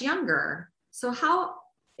 she's much younger. So how,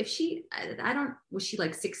 if she, was she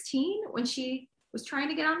like 16 when she was trying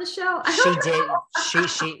to get on the show?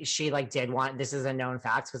 She like did want, this is a known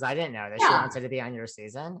fact because I didn't know that she wanted to be on your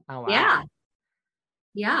season. Oh, wow. Yeah.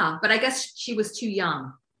 Yeah. But I guess she was too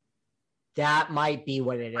young. That might be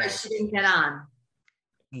what it is. She didn't get on.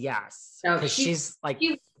 Yes. So she's like,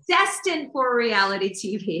 destined for reality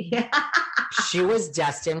TV. She was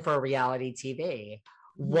destined for reality TV.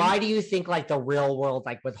 Why do you think like the real world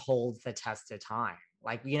like would hold the test of time?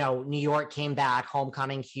 Like, you know, New York came back,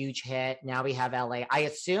 Homecoming, huge hit. Now we have LA. I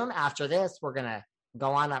assume after this, we're going to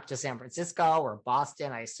go on up to San Francisco or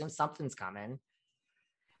Boston. I assume something's coming.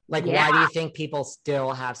 Like, why do you think people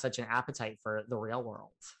still have such an appetite for the real world?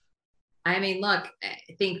 I mean, look,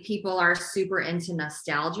 I think people are super into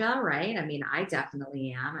nostalgia, right? I mean, I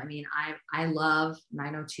definitely am. I mean, I love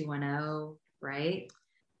 90210, right?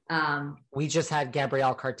 We just had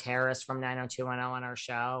Gabrielle Carteris from 90210 on our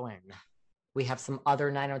show, and we have some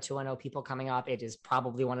other 90210 people coming up. It is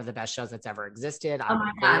probably one of the best shows that's ever existed. I would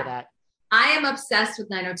agree with that. I am obsessed with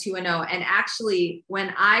 90210. And actually,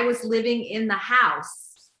 when I was living in the house,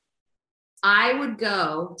 I would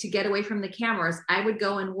go to get away from the cameras. I would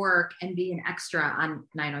go and work and be an extra on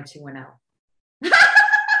 90210.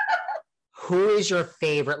 Who is your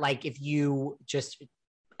favorite? Like, if you just,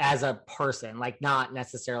 as a person, like not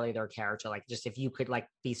necessarily their character, like just if you could like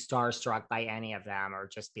be starstruck by any of them or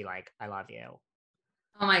just be like, I love you.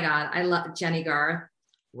 Oh my God. I love Jenny Garth.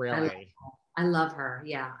 Really? I love her.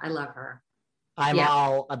 Yeah. I love her. I'm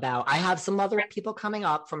all about, I have some other people coming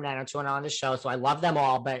up from 90210 on the show, so I love them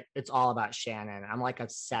all, but it's all about Shannon. I'm like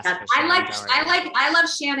obsessed with Shannon. I love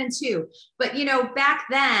Shannon too. But you know, back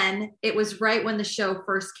then it was right when the show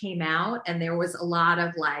first came out and there was a lot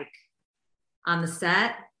of like on the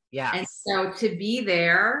set. Yeah. And so to be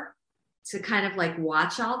there to kind of like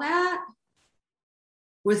watch all that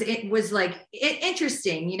was like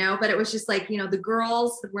interesting, you know, but it was just like, you know, the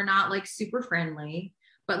girls were not like super friendly,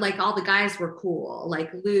 but like all the guys were cool,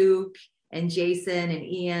 like Luke and Jason and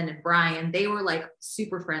Ian and Brian, they were like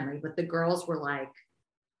super friendly, but the girls were like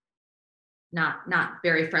not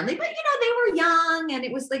very friendly, but you know, they were young and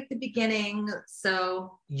it was like the beginning.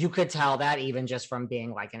 So you could tell that even just from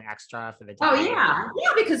being like an extra for the day. Oh yeah.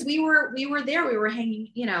 Yeah. Because we were there, we were hanging,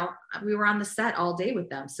 you know, we were on the set all day with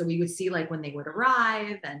them. So we would see like when they would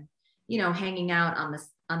arrive and, you know, hanging out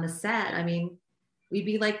on the set. I mean, we'd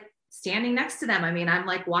be like standing next to them. I mean, I'm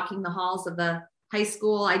like walking the halls of the high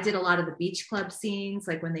school. I did a lot of the beach club scenes,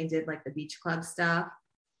 like when they did like the beach club stuff.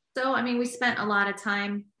 So, I mean, we spent a lot of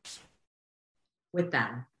time with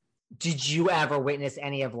them. Did you ever witness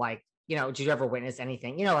any of like, you know, did you ever witness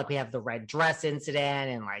anything, you know, like we have the red dress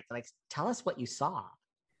incident and like tell us what you saw.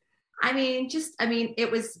 I mean,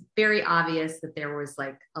 it was very obvious that there was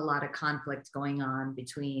like a lot of conflict going on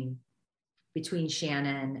between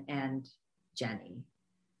Shannon and Jenny.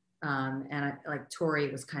 And like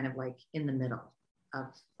Tori was kind of like in the middle of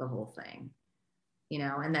the whole thing, you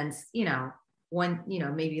know, and then, you know,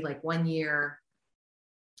 maybe like 1 year,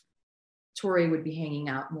 Tori would be hanging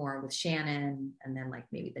out more with Shannon. And then like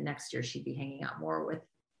maybe the next year she'd be hanging out more with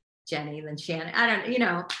Jenny than Shannon. I don't know, you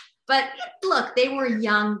know, but look, they were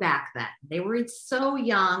young back then. They were so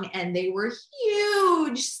young and they were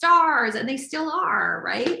huge stars and they still are,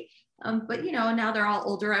 right? But you know, now they're all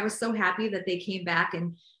older. I was so happy that they came back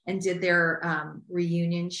and did their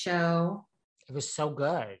reunion show. It was so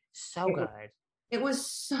good. So good. It was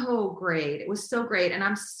so great. It was so great. And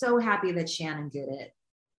I'm so happy that Shannon did it.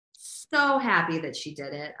 So happy that she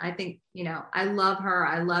did it. I think, you know, I love her.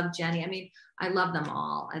 I love Jenny. I mean, I love them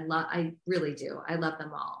all. I really do. I love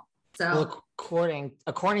them all. So well,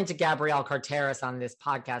 according to Gabrielle Carteris on this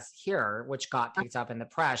podcast here, which got picked up in the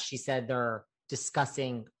press, she said they're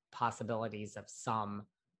discussing possibilities of some,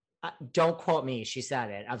 don't quote me, she said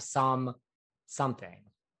it, of something.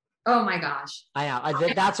 Oh my gosh. I know.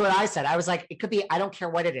 That's what I said. I was like, it could be, I don't care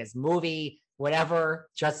what it is, movie, whatever,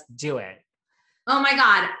 just do it. Oh my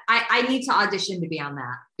God. I need to audition to be on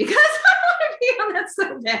that because I want to be on that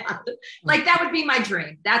so bad. Like that would be my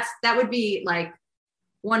dream. That would be like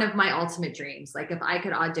one of my ultimate dreams. Like if I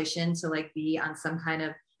could audition to like be on some kind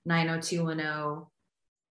of 90210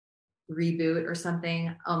 reboot or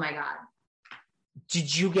something. Oh my God.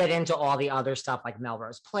 Did you get into all the other stuff like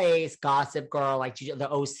Melrose Place, Gossip Girl, like the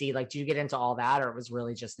OC? Like, did you get into all that, or it was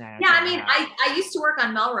really just now? Yeah, I mean, I used to work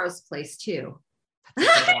on Melrose Place too.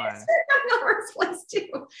 Melrose Place too.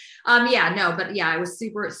 Yeah, no, but yeah, I was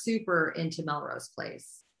super, super into Melrose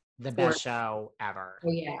Place. The best show ever.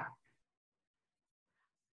 Oh, yeah.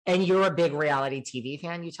 And you're a big reality TV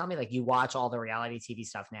fan. You tell me, like, you watch all the reality TV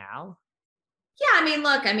stuff now. Yeah, I mean,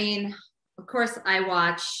 look, of course, I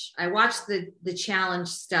watch the challenge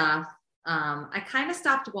stuff. I kind of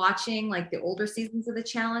stopped watching like the older seasons of the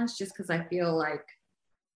challenge just because I feel like,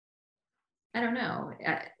 I don't know,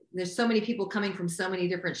 there's so many people coming from so many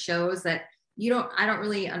different shows that I don't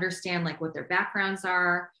really understand like what their backgrounds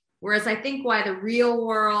are. Whereas I think why the Real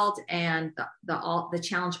World and the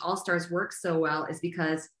Challenge All-Stars work so well is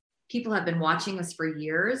because people have been watching us for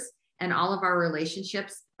years and all of our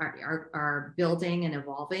relationships are building and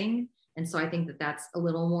evolving. And so I think that that's a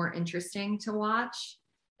little more interesting to watch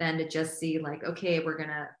than to just see like, okay, we're going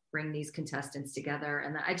to bring these contestants together.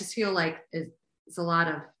 And I just feel like it's a lot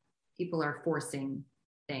of people are forcing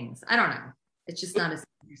things. I don't know. It's just not as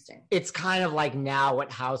interesting. It's kind of like now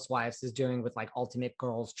what Housewives is doing with like Ultimate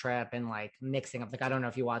Girls Trip and like mixing up. Like, I don't know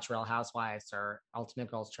if you watch Real Housewives or Ultimate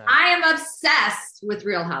Girls Trip. I am obsessed with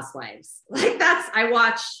Real Housewives. Like I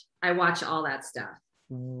watch all that stuff.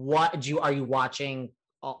 Are you watching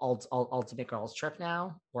Ultimate Girls Trip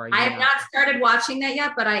now? Or I have not started watching that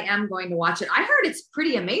yet, but I am going to watch it. I heard it's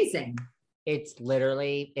pretty amazing. It's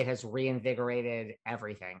literally, it has reinvigorated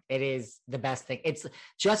everything. It is the best thing. It's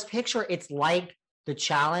just picture, it's like the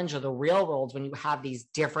challenge or the Real World when you have these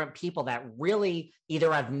different people that really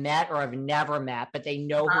either have met or have never met, but they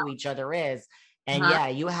know who each other is. And yeah,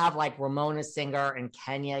 you have like Ramona Singer and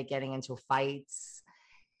Kenya getting into fights.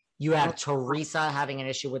 You have Teresa having an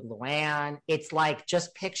issue with Luann. It's like,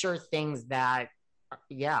 just picture things that,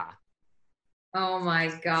 yeah. Oh my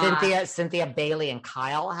God. Cynthia Bailey and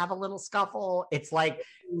Kyle have a little scuffle. It's like,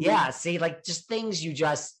 yeah, see, like just things you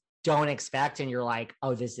just don't expect. And you're like,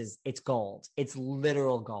 oh, it's gold. It's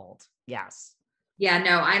literal gold. Yes. Yeah,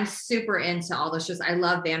 no, I'm super into all those shows. I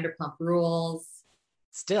love Vanderpump Rules.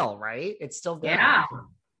 Still, right? It's still there. Yeah.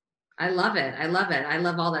 I love it. I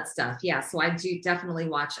love all that stuff. Yeah. So I do definitely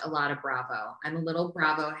watch a lot of Bravo. I'm a little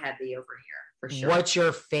Bravo heavy over here. For sure. What's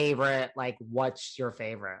your favorite? Like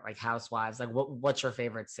Housewives? Like what's your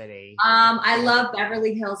favorite city? I love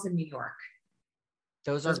Beverly Hills in New York.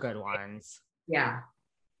 Those are good ones. Yeah.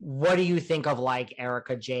 What do you think of like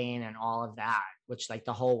Erica Jane and all of that? Which like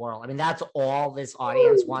the whole world, I mean, that's all this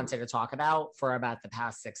audience wanted to talk about for about the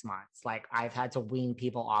past 6 months. Like I've had to wean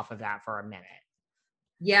people off of that for a minute.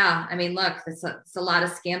 Yeah. I mean, look, it's a lot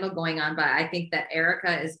of scandal going on, but I think that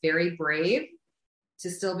Erica is very brave to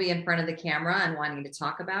still be in front of the camera and wanting to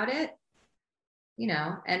talk about it, you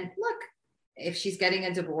know, and look, if she's getting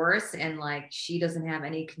a divorce and like, she doesn't have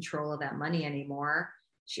any control of that money anymore,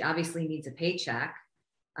 she obviously needs a paycheck.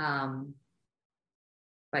 But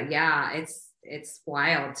yeah, it's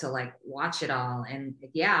wild to like watch it all. And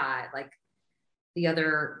yeah, like the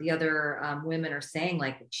other women are saying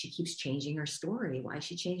like, she keeps changing her story. Why is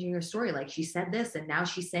she changing her story? Like she said this and now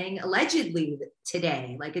she's saying allegedly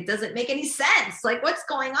today, like it doesn't make any sense. Like what's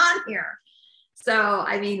going on here? So,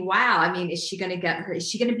 I mean, wow. I mean, is she going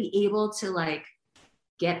to be able to like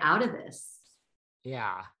get out of this?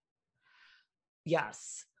 Yeah.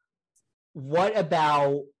 Yes. What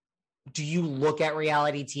about, do you look at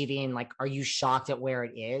reality TV and like, are you shocked at where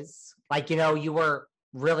it is? Like, you know, you were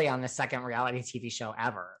really on the second reality TV show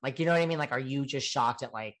ever. Like, you know what I mean? Like, are you just shocked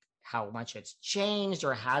at like how much it's changed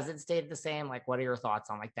or has it stayed the same? Like, what are your thoughts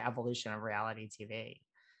on like the evolution of reality TV?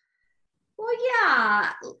 Well,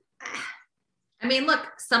 yeah. I mean, look,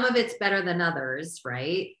 some of it's better than others,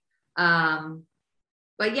 right?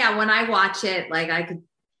 But yeah, when I watch it, like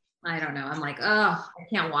I don't know. I'm like, oh, I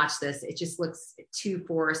can't watch this. It just looks too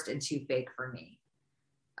forced and too fake for me.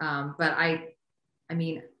 But I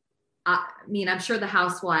mean, I'm sure the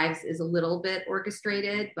Housewives is a little bit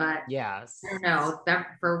orchestrated, but yes, I don't know, that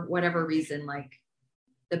for whatever reason, like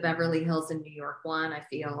the Beverly Hills in New York one, I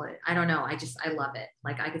feel it. I don't know. I love it.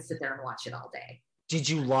 Like I could sit there and watch it all day. Did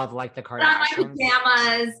you love like the Kardashians? Put on my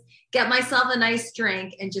pajamas, get myself a nice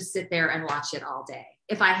drink and just sit there and watch it all day.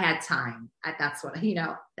 If I had time, that's what, you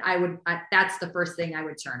know, that's the first thing I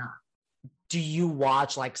would turn on. Do you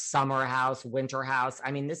watch like Summer House, Winter House?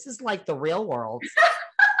 I mean, this is like the Real World.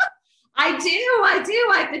 I do.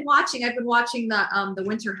 I've been watching the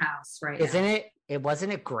Winter House right now.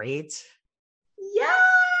 Wasn't it great? Yes.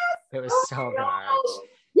 It was so good.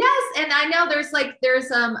 Yes. And I know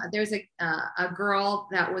there's a girl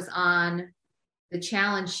that was on the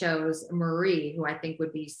challenge shows, Marie, who I think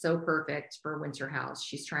would be so perfect for Winter House.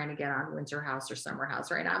 She's trying to get on Winter House or Summer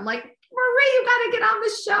House right now. I'm like, Marie, you got to get on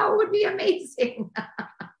the show. It would be amazing.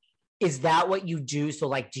 Is that what you do? So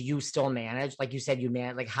like, do you still manage? Like you said, you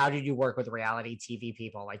manage, like, how did you work with reality TV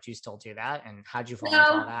people? Like, do you still do that? And how'd you fall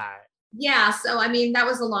into all that? Yeah. So, I mean, that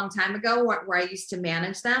was a long time ago where I used to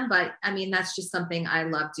manage them, but I mean, that's just something I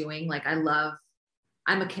love doing. Like I'm a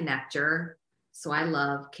connector. So I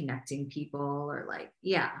love connecting people or like,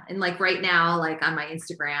 yeah. And like right now, like on my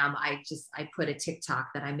Instagram, I put a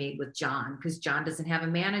TikTok that I made with John because John doesn't have a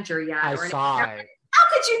manager yet. I saw it.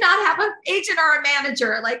 How could you not have an agent or a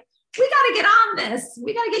manager? Like, we got to get on this.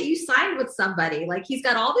 We got to get you signed with somebody. Like he's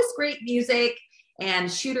got all this great music and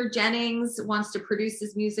Shooter Jennings wants to produce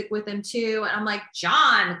his music with him too. And I'm like,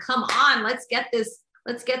 John, come on, let's get this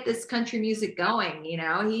country music going. You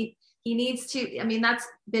know, he needs to, I mean, that's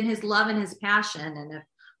been his love and his passion. And if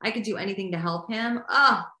I could do anything to help him,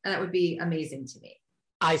 oh, that would be amazing to me.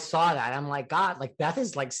 I saw that. I'm like, God, like Beth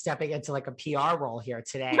is like stepping into like a PR role here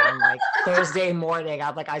today. And like Thursday morning,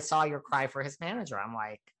 I'm like, I saw your cry for his manager. I'm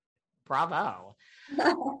like, bravo.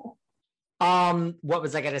 What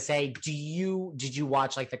was I gonna say? Did you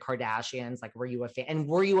watch like the Kardashians? Like, were you a fan? And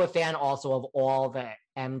were you a fan also of all the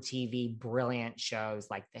MTV brilliant shows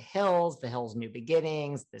like The Hills, New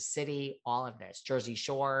Beginnings, The City, all of this, Jersey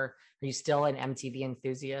Shore? Are you still an MTV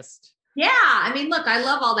enthusiast? Yeah, I mean, look, I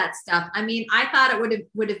love all that stuff. I mean, I thought it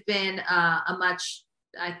would have been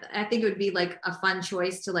I think it would be like a fun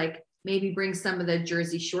choice to like maybe bring some of the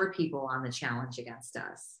Jersey Shore people on the challenge against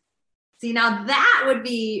us. See, now that would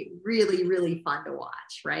be really, really fun to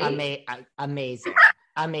watch, right? Amazing.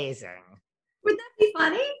 Amazing. Would that be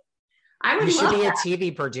funny? I would. You should be that. a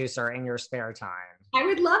TV producer in your spare time. I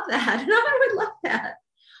would love that. I would love that.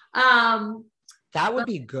 That would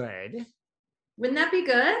be good. Wouldn't that be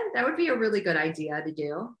good? That would be a really good idea to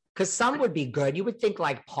do. Because some would be good. You would think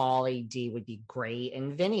like Pauly D would be great,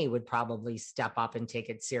 and Vinny would probably step up and take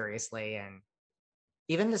it seriously, and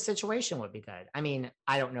even The Situation would be good. I mean,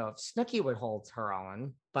 I don't know if Snooki would hold her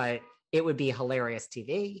own, but it would be hilarious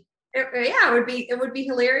TV. It would be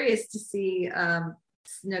hilarious to see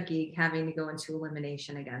Snooki having to go into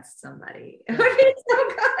elimination against somebody. It would be so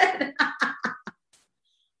good.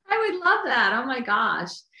 I would love that. Oh my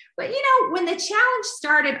gosh. But you know, when the challenge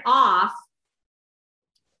started off,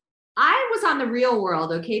 I was on The Real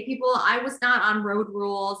World, okay, people? I was not on Road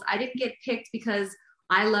Rules. I didn't get picked because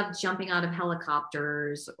I loved jumping out of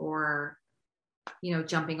helicopters or, you know,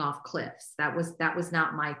 jumping off cliffs. That was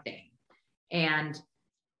not my thing. And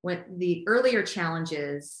when the earlier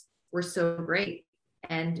challenges were so great,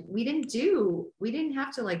 and we didn't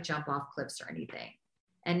have to like jump off cliffs or anything.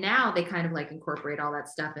 And now they kind of like incorporate all that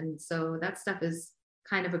stuff. And so that stuff is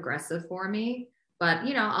kind of aggressive for me, but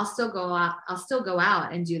you know, I'll still go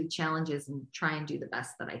out and do the challenges and try and do the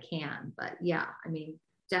best that I can. But yeah, I mean,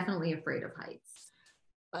 definitely afraid of heights.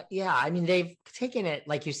 Yeah, I mean, they've taken it,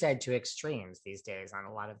 like you said, to extremes these days on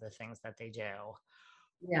a lot of the things that they do.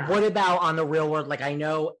 Yeah. What about on The Real World? Like, I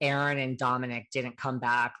know Aaron and Dominic didn't come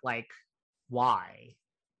back. Like, why?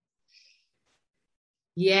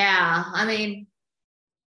 Yeah, I mean,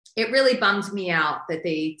 it really bummed me out that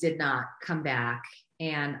they did not come back.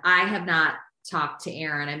 And I have not talked to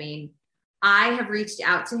Aaron. I mean, I have reached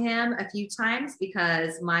out to him a few times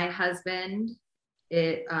because my husband,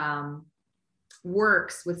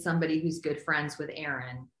 works with somebody who's good friends with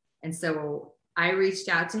Aaron. And so I reached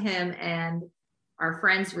out to him and our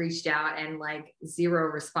friends reached out and like zero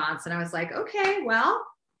response. And I was like, okay, well,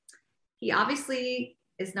 he obviously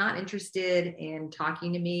is not interested in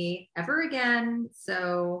talking to me ever again.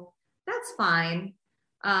 So that's fine.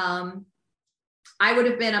 I would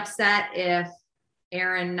have been upset if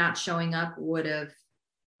Aaron not showing up would have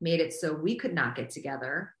made it so we could not get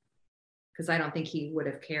together, because I don't think he would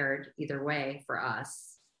have cared either way for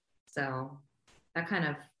us. So that kind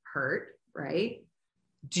of hurt, right?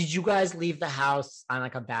 Did you guys leave the house on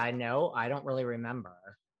like a bad note? I don't really remember.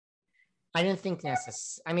 I didn't think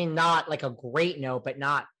I mean, not like a great note, but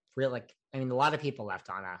not really like, I mean, a lot of people left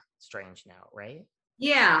on a strange note, right?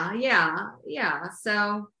 Yeah.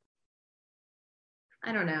 So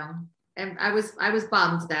I don't know. And I was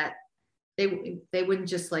bummed that they wouldn't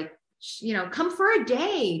just like, you know, come for a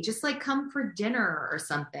day, just like come for dinner or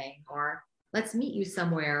something, or let's meet you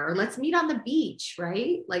somewhere, or let's meet on the beach,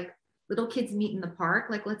 right? Like little kids meet in the park,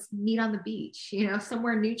 like let's meet on the beach, you know,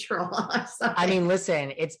 somewhere neutral or something. I mean,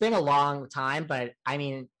 listen, it's been a long time, but I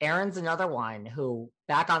mean, Aaron's another one who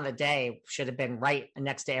back on the day should have been right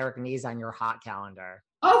next to Eric Nies on your hot calendar.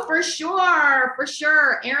 Oh, for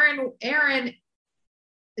sure. Aaron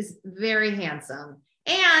is very handsome.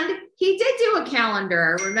 And he did do a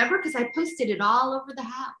calendar, remember? Because I posted it all over the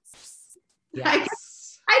house. Yes. I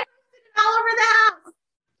posted it all over the house.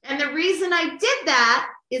 And the reason I did that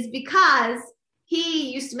is because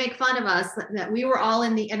he used to make fun of us that we were all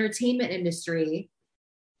in the entertainment industry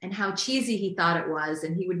and how cheesy he thought it was.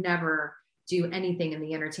 And he would never do anything in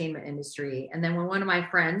the entertainment industry. And then when one of my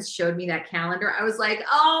friends showed me that calendar, I was like,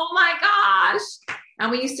 oh my gosh. And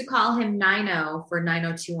we used to call him Nino for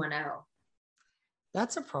 90210.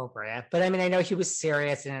 That's appropriate. But I mean, I know he was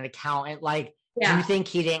serious and an accountant. Like, yeah. Do you think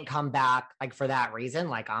he didn't come back like for that reason?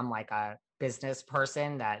 Like, I'm like a business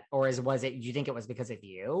person that, or do you think it was because of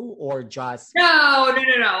you or just? No.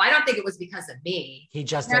 I don't think it was because of me. He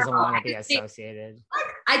just doesn't want to be associated.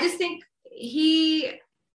 I just think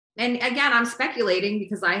and again, I'm speculating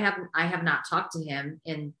because I have not talked to him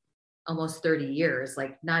in almost 30 years,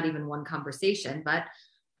 like not even one conversation, but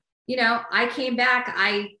I came back.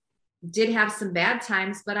 I did have some bad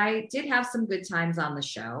times, but I did have some good times on the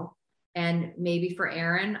show. And maybe for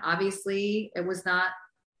Aaron, obviously it was not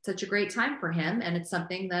such a great time for him. And it's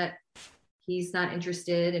something that he's not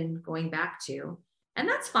interested in going back to. And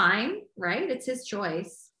that's fine, right? It's his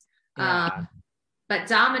choice. Yeah. But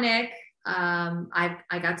Dominic,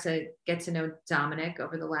 I got to get to know Dominic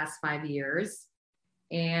over the last 5 years,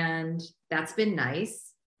 and that's been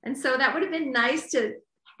nice. And so that would have been nice to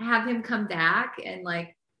have him come back and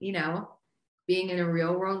being in a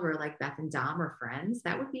real world where like Beth and Dom are friends.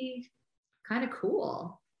 That would be kind of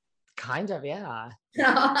cool. Kind of, yeah.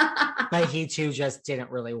 But he too just didn't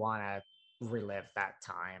really want to relive that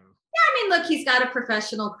time. Yeah, I mean, look, he's got a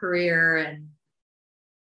professional career, and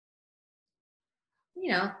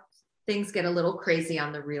things get a little crazy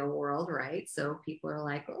on the real world, right? So people are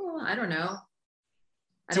like, oh, I don't know.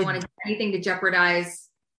 I don't want to do anything to jeopardize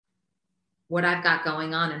what I've got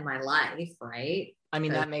going on in my life, right? I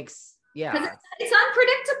mean, that makes, yeah. It's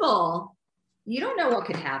unpredictable. You don't know what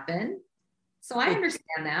could happen. So I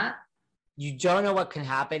understand that. You don't know what can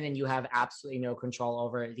happen, and you have absolutely no control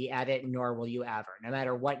over the edit, nor will you ever. No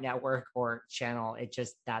matter what network or channel,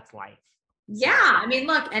 that's life. Yeah. I mean,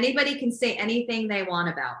 look, anybody can say anything they want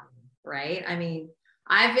about me, right? I mean,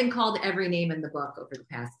 I've been called every name in the book over the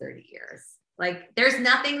past 30 years. Like, there's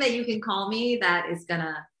nothing that you can call me that is going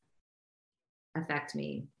to affect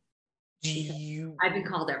me. I've been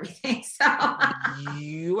called everything. So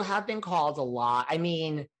you have been called a lot. I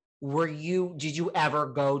mean, did you ever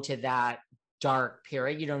go to that dark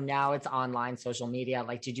period? Now it's online social media.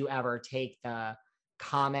 Like, did you ever take the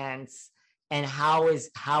comments, and how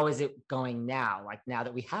is it going now? Like, now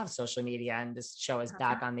that we have social media and this show is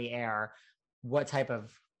back on the air, what type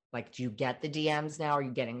of, like, do you get the DMs now? Are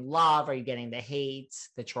you getting love? Are you getting the hate,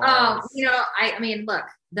 the trolls? I mean, look,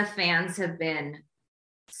 the fans have been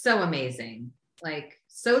so amazing, like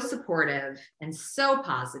so supportive and so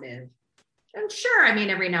positive. I'm sure, I mean,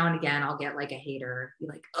 every now and again, I'll get like a hater, be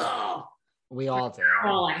like, oh, we all do.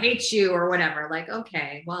 Oh, I hate you or whatever. Like,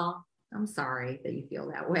 okay, well, I'm sorry that you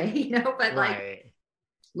feel that way, but like,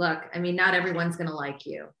 look, I mean, not everyone's going to like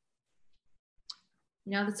you.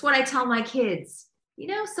 That's what I tell my kids.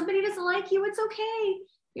 Somebody doesn't like you, it's okay.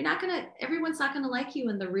 Everyone's not going to like you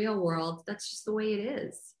in the real world. That's just the way it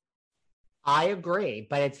is. I agree,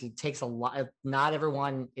 but it takes a lot. Not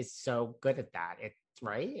everyone is so good at that.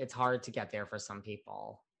 Right? It's hard to get there for some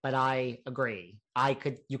people, but I agree.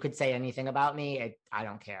 You could say anything about me. I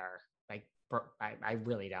don't care. Like, I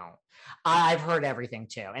really don't. I've heard everything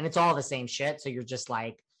too. And it's all the same shit. So you're just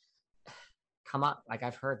like, come up. Like,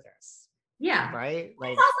 I've heard this. Yeah. Right.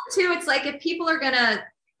 Like, also too, it's like, if people are going to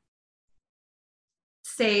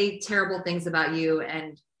say terrible things about you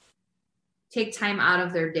and take time out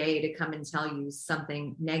of their day to come and tell you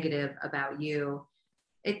something negative about you,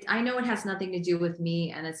 I know it has nothing to do with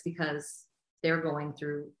me, and it's because they're going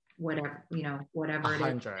through whatever it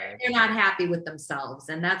is. They're not happy with themselves,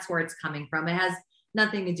 and that's where it's coming from. It has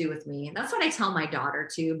nothing to do with me. And that's what I tell my daughter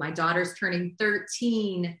too. My daughter's turning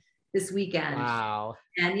 13 this weekend. Wow.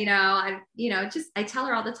 And I tell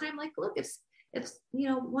her all the time, like, look, if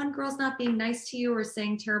one girl's not being nice to you or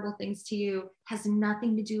saying terrible things to you, has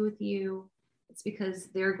nothing to do with you. It's because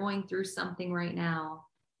they're going through something right now,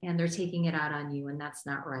 and they're taking it out on you, and that's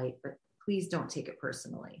not right. But please don't take it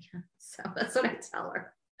personally. So that's what I tell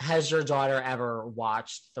her. Has your daughter ever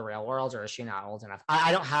watched The Real World, or is she not old enough?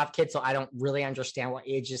 I don't have kids, so I don't really understand what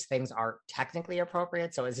ages things are technically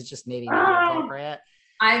appropriate. So is it just maybe not appropriate?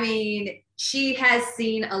 I mean, she has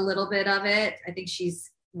seen a little bit of it. I think she's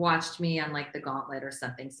watched me on like the Gauntlet or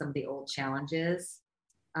something, some of the old challenges.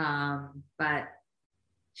 But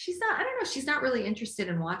she's not really interested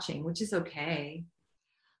in watching, which is okay.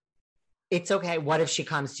 It's okay. What if she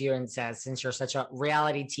comes to you and says, since you're such a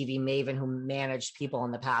reality TV maven who managed people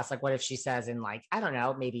in the past, like what if she says in like, I don't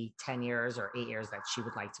know, maybe 10 years or 8 years that she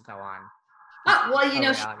would like to go on? Oh, well,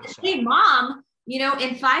 hey mom,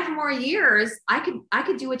 in 5 more years, I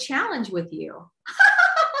could do a challenge with you.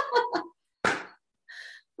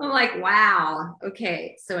 I'm like, wow.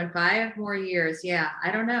 Okay. So in 5 more years, yeah,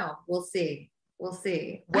 I don't know. We'll see.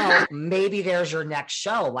 Well, maybe there's your next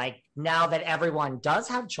show. Like, now that everyone does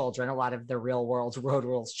have children, a lot of the Real World's Road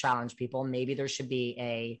Rules challenge people, maybe there should be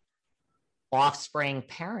a offspring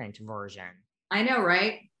parent version. I know,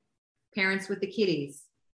 right? Parents with the kiddies.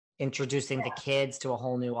 Introducing the kids to a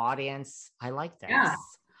whole new audience. I like this.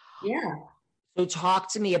 Yeah. So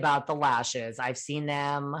talk to me about the lashes. I've seen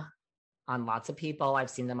them on lots of people. I've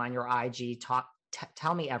seen them on your IG.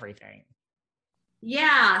 Tell me everything.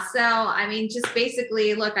 Yeah. So, I mean, just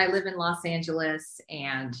basically, look, I live in Los Angeles,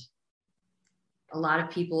 and a lot of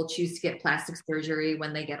people choose to get plastic surgery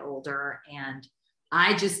when they get older. And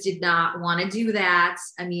I just did not want to do that.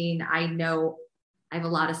 I mean, I know I have a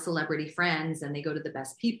lot of celebrity friends and they go to the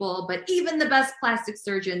best people, but even the best plastic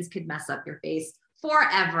surgeons could mess up your face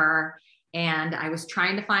forever. And I was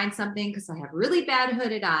trying to find something because I have really bad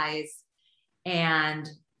hooded eyes and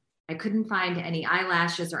I couldn't find any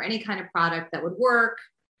eyelashes or any kind of product that would work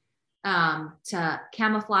to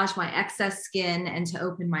camouflage my excess skin and to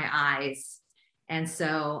open my eyes. And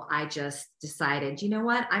so I just decided, you know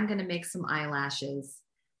what? I'm going to make some eyelashes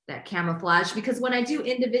that camouflage, because when I do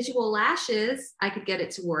individual lashes, I could get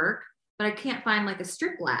it to work, but I can't find like a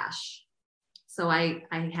strip lash. So I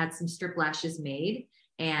had some strip lashes made,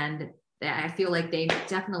 and I feel like they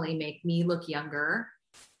definitely make me look younger,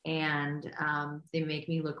 and they make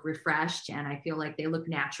me look refreshed, and I feel like they look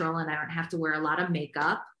natural, and I don't have to wear a lot of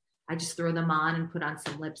makeup. I just throw them on and put on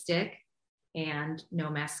some lipstick and no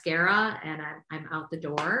mascara, and I'm out the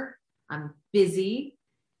door. I'm busy,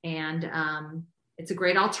 and it's a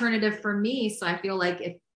great alternative for me. So I feel like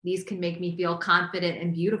if these can make me feel confident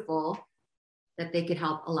and beautiful, that they could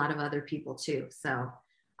help a lot of other people too. So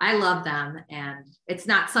I love them. And it's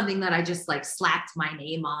not something that I just like slapped my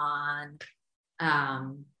name on.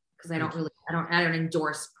 Cause I don't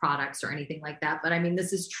endorse products or anything like that. But I mean,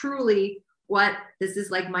 this is truly this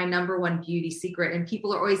is like my number one beauty secret. And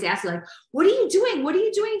people are always asking like, what are you doing? What are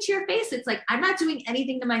you doing to your face? It's like, I'm not doing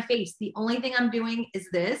anything to my face. The only thing I'm doing is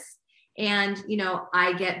this. And, you know,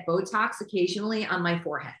 I get Botox occasionally on my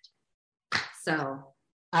forehead. So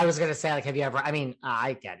I was going to say, like, have you ever, I mean,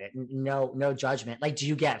 I get it. No judgment. Like, do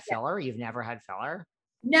you get filler? You've never had filler?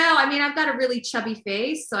 No, I mean, I've got a really chubby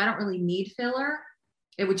face, so I don't really need filler.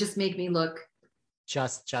 It would just make me look.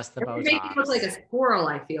 Just the Botox. It would make me look like a squirrel,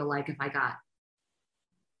 I feel like, if I got,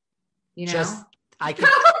 you know. I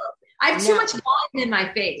have too much volume in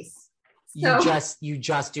my face. So, you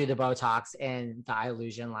just do the Botox and the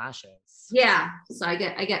Illusion lashes. Yeah. So I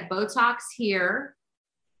get Botox here,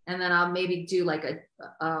 and then I'll maybe do like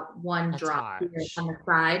a one drop here on the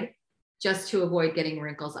side, just to avoid getting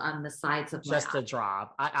wrinkles on the sides of my eyes. Just a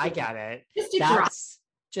drop. I get it. Just a drop.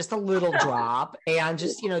 Just a little drop. And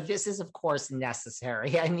just, you know, this is of course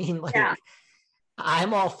necessary. I mean, like, yeah.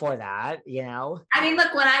 I'm all for that, you know? I mean,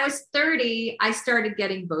 look, when I was 30, I started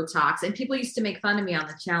getting Botox, and people used to make fun of me on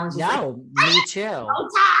the challenges. No, like, me too.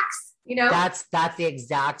 Botox, you know? That's the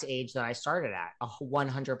exact age that I started at,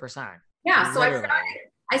 100%. Yeah, so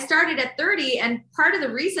I started at 30, and part of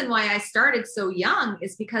the reason why I started so young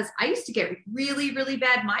is because I used to get really, really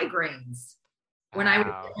bad migraines. When I would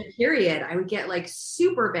get my period, I would get like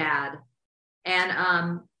super bad.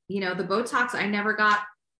 And, you know, the Botox, I never got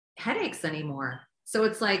headaches anymore. So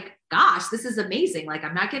it's like, gosh, this is amazing. Like,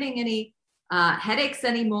 I'm not getting any headaches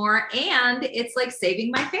anymore. And it's like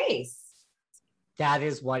saving my face. That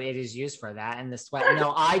is what it is used for, that and the sweat.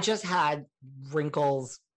 No, I just had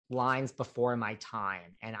wrinkles, lines before my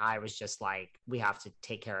time. And I was just like, we have to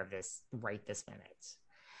take care of this right this minute.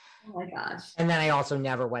 Oh my gosh. And then I also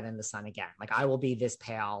never went in the sun again. Like, I will be this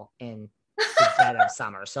pale in the dead of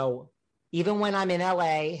summer. So even when I'm in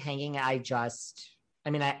LA hanging, I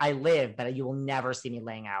live, but you will never see me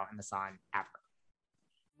laying out in the sun ever.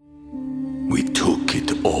 We took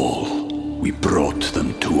it all. We brought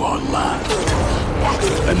them to our land.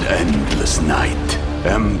 An endless night,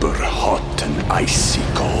 ember hot and icy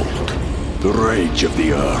cold. The rage of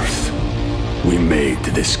the earth. We made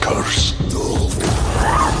this curse.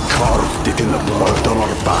 Carved it in the blood on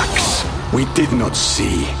our backs. We did not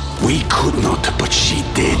see. We could not, but she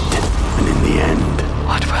did. And in the end,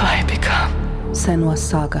 what will I become? Senua's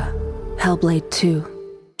Saga. Hellblade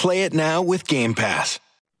 2. Play it now with Game Pass.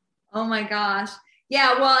 Oh my gosh.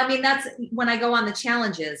 Yeah, well, I mean, that's when I go on the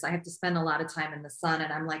challenges, I have to spend a lot of time in the sun,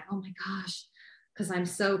 and I'm like, oh my gosh, because I'm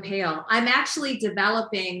so pale. I'm actually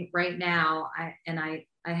developing right now,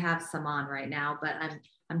 I have some on right now, but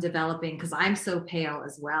I'm developing, because I'm so pale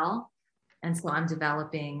as well. And so I'm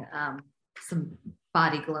developing some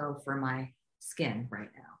body glow for my skin right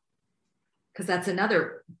now. Because that's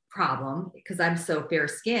another problem, because I'm so fair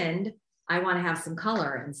skinned, I want to have some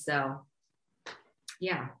color. And so,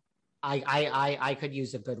 yeah. I could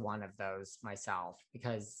use a good one of those myself,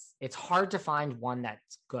 because it's hard to find one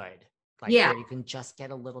that's good. Like, yeah. Where you can just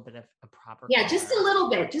get a little bit of a proper color. Just a little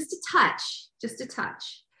bit, just a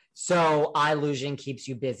touch. So Illusion keeps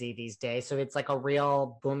you busy these days. So it's like a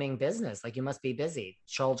real booming business. Like, you must be busy.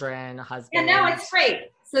 Children, husband. Yeah, no, it's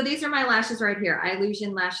great. So these are my lashes right here.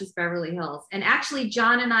 Illusion Lashes Beverly Hills. And actually,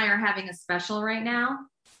 John and I are having a special right now.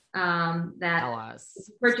 That if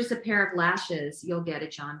you purchase a pair of lashes, you'll get a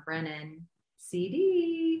John Brennan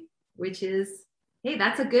CD, which is Hey,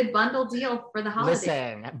 that's a good bundle deal for the holiday.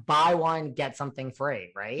 Listen, buy one, get something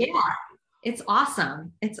free, right? Yeah, it's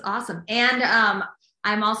awesome. It's awesome. And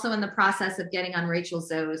I'm also in the process of getting on Rachel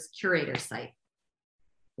Zoe's Curator site,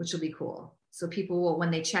 which will be cool. So people will,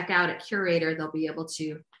 when they check out at Curator, they'll be able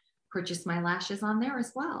to purchase my lashes on there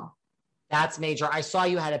as well. That's major. I saw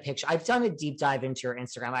you had a picture. I've done a deep dive into your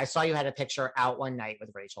Instagram. I saw you had a picture out one night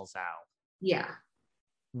with Rachel Zoe. Yeah.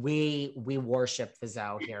 We worship the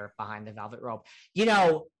Zoe here behind the velvet rope. You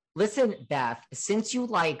know, listen, Beth, since you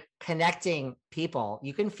like connecting people,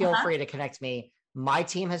 you can feel free to connect me. My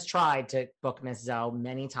team has tried to book Miss Zoe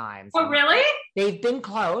many times. Oh, really? They've been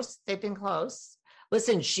close.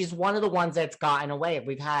 Listen, she's one of the ones that's gotten away.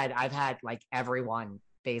 I've had like everyone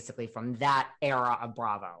basically from that era of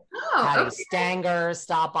Bravo. Patty Stanger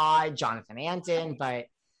stop by, Jonathan Anton, but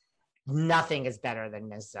nothing is better than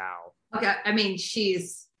Miss Zoe. Okay, I mean,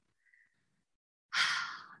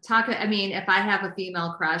 if I have a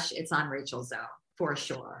female crush, it's on Rachel Zoe for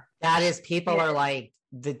sure. That is, people are like,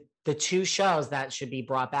 the two shows that should be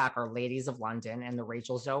brought back are Ladies of London and the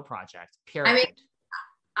Rachel Zoe Project, period. I mean,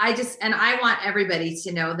 I want everybody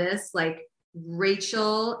to know this, like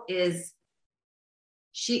Rachel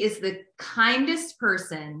she is the kindest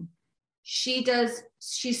person.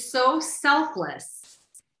 She's so selfless.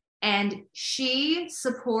 And she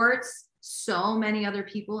supports so many other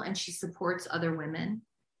people, and she supports other women.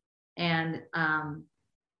 And and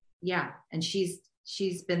she's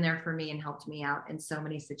been there for me and helped me out in so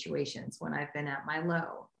many situations when I've been at my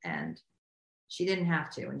low. And she didn't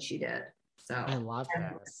have to, and she did. So I love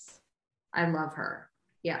this. I love her.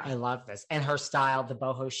 Yeah. I love this. And her style, the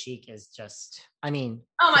boho chic is just, I mean,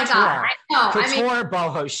 oh my God. I know. Couture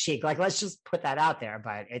boho chic. Like, let's just put that out there,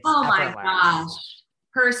 but it's effortless. My gosh.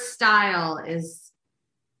 Her style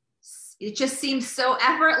it just seems so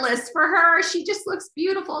effortless for her. She just looks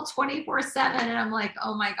beautiful 24/7. And I'm like,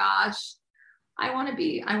 oh my gosh, I want to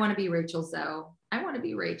be Rachel Zoe. I want to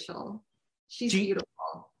be Rachel. She's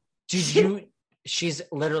beautiful. She's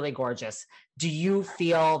literally gorgeous. Do you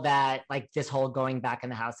feel that like this whole going back in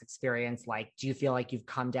the house experience, like, do you feel like you've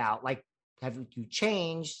come out? Like, have you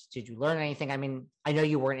changed? Did you learn anything? I mean, I know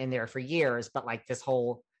you weren't in there for years, but like this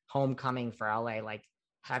whole homecoming for LA, like,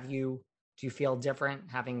 do you feel different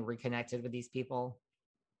having reconnected with these people?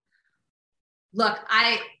 Look,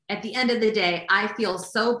 at the end of the day, I feel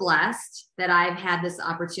so blessed that I've had this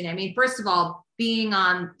opportunity. I mean, first of all, being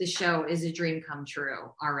on the show is a dream come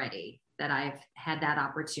true already, that I've had that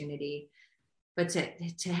opportunity. But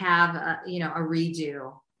to have a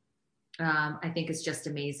redo, I think is just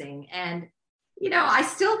amazing. And, I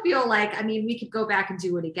still feel like, I mean, we could go back and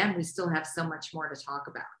do it again. We still have so much more to talk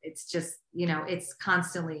about. It's just, it's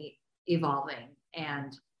constantly evolving.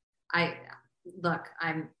 And I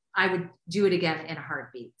would do it again in a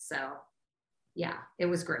heartbeat. So yeah, it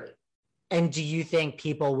was great. And do you think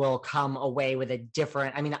people will come away with a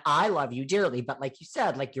different, I mean, I love you dearly, but like you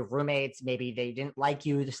said, like your roommates, maybe they didn't like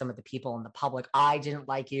you. Some of the people in the public eye didn't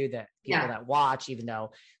like you, the people that watch, even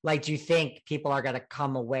though, like, do you think people are going to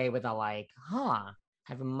come away with a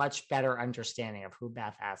have a much better understanding of who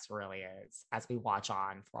Beth S really is as we watch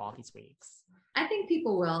on for all these weeks? I think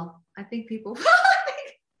people will. I think people will.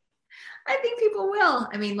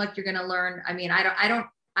 I mean, look, you're going to learn. I mean,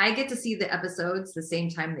 I get to see the episodes the same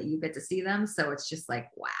time that you get to see them. So it's just like,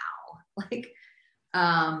 wow.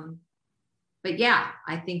 But yeah,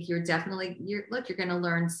 I think you're going to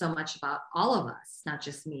learn so much about all of us, not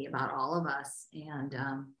just me, about all of us. And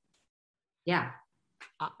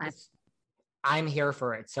I'm here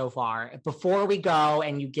for it so far. Before we go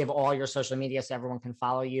and you give all your social media so everyone can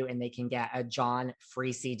follow you and they can get a John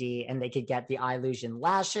free CD and they could get the Illusion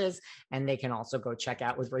lashes and they can also go check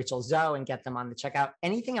out with Rachel Zoe and get them on the checkout.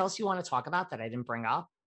 Anything else you want to talk about that I didn't bring up?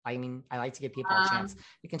 I mean, I like to give people a chance.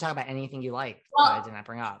 You can talk about anything you like that I did not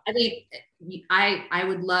bring up. I mean, I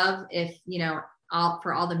would love if,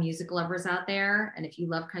 for all the music lovers out there, and if you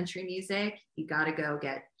love country music, you got to go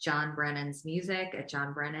get John Brennan's music at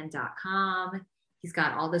johnbrennan.com. He's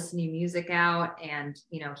got all this new music out, and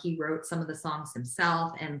he wrote some of the songs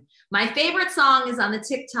himself. And my favorite song is on the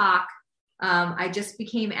TikTok. I just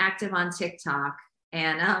became active on TikTok,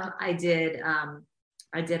 and I did a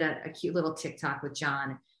cute little TikTok with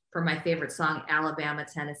John for my favorite song, Alabama,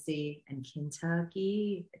 Tennessee, and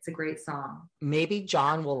Kentucky. It's a great song. Maybe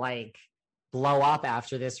John will blow up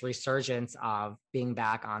after this resurgence of being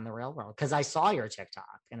back on the railroad, because I saw your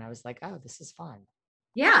TikTok and I was like, oh, this is fun.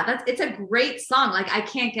 Yeah, it's a great song. Like, I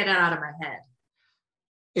can't get it out of my head.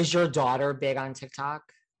 Is your daughter big on TikTok?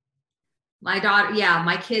 My daughter, yeah,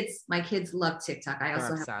 my kids love TikTok. I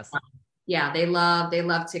also have, yeah, they love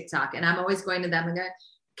TikTok, and I'm always going to them and go,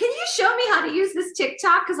 can you show me how to use this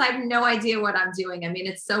TikTok? Because I have no idea what I'm doing. I mean,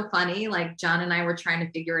 it's so funny. Like John and I were trying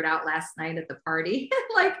to figure it out last night at the party.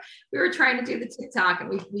 Like we were trying to do the TikTok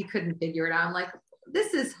and we couldn't figure it out. I'm like,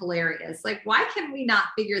 this is hilarious. Like, why can we not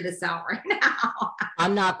figure this out right now?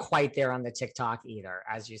 I'm not quite there on the TikTok either,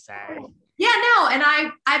 as you say. Yeah, no. And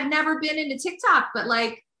I've never been into TikTok, but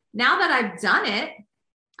like now that I've done it,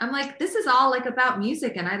 I'm like, this is all like about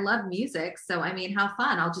music and I love music. So, I mean, how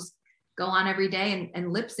fun. I'll just go on every day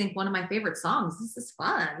and lip sync one of my favorite songs. This is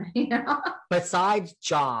fun, you know? Besides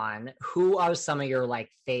John, who are some of your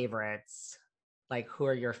like favorites? Like, who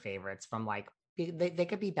are your favorites from like, they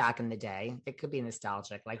could be back in the day. It could be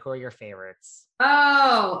nostalgic. Like, who are your favorites?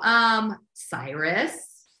 Oh,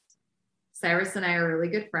 Cyrus. Cyrus and I are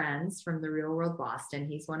really good friends from the Real World Boston.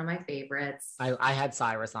 He's one of my favorites. I had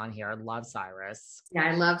Cyrus on here. I love Cyrus. Yeah,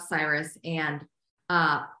 I love Cyrus. And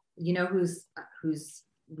you know who's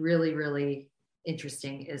really, really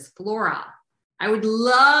interesting is Flora. I would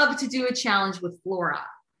love to do a challenge with Flora.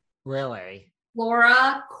 Really?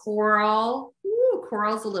 Flora, Coral. Ooh,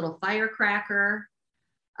 Coral's a little firecracker.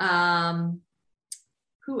 Who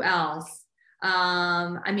else?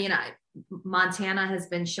 I mean, Montana has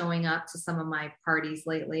been showing up to some of my parties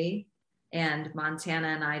lately, and Montana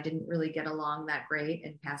and I didn't really get along that great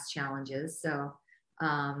in past challenges. So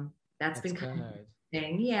that's been kind of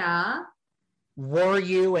interesting. Yeah. Were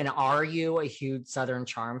you and are you a huge Southern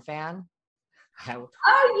Charm fan? Oh,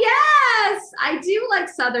 yes. I do like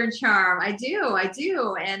Southern Charm. I do.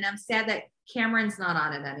 And I'm sad that Cameron's not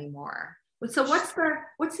on it anymore. So what's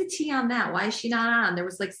the tea on that? Why is she not on? There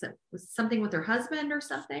was like something with her husband or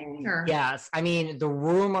something? Or yes. I mean, the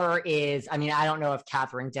rumor is, I mean, I don't know if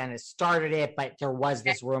Catherine Dennis started it, but there was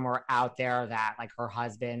this rumor out there that like her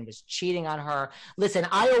husband was cheating on her. Listen,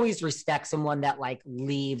 I always respect someone that like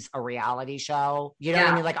leaves a reality show, you know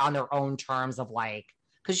what I mean? Like on their own terms of like,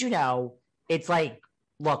 because you know, it's like,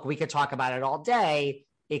 look, we could talk about it all day.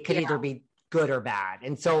 It could either be good or bad.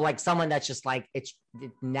 And so like someone that's just like,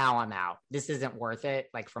 now I'm out. This isn't worth it.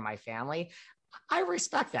 Like for my family, I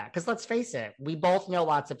respect that. Cause let's face it, we both know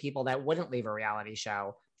lots of people that wouldn't leave a reality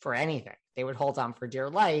show for anything. They would hold on for dear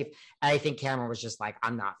life. And I think Cameron was just like,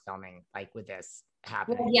 I'm not filming like with this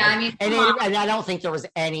happening. Well, yeah. Like, I mean, and I don't think there was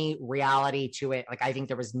any reality to it. Like, I think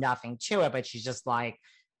there was nothing to it, but she's just like,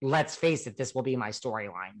 let's face it, this will be my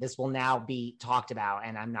storyline. This will now be talked about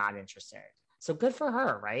and I'm not interested. So good for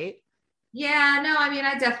her, right? Yeah, no, I mean,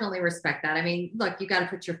 I definitely respect that. I mean, look, you got to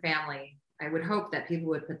put your family. I would hope that people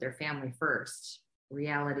would put their family first.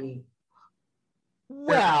 Reality.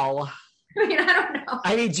 Well, I mean, I don't know.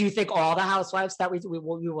 I mean, do you think all the housewives that we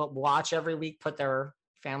will watch every week put their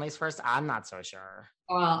families first? I'm not so sure.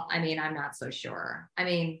 Well, I mean, I'm not so sure. I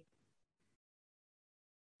mean,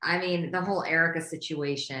 the whole Erica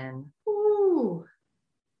situation. Ooh.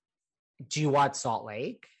 Do you watch Salt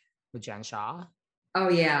Lake with Jen Shah? Oh,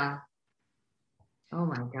 yeah. Oh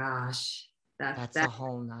my gosh. That's a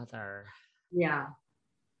whole nother. Yeah.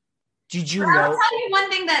 Did you I'll know? tell you one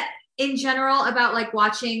thing that in general about like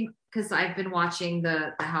watching, because I've been watching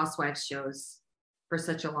the Housewives shows for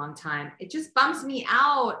such a long time. It just bums me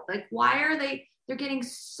out. Like, why are they're getting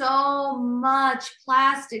so much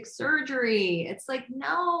plastic surgery? It's like,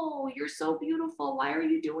 no, you're so beautiful. Why are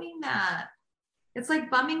you doing that? It's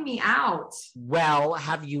like bumming me out. Well,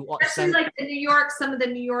 have you especially like some of the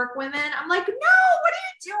New York women? I'm like, no, what are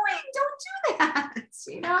you doing? Don't do that.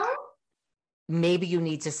 You know? Maybe you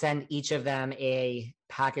need to send each of them a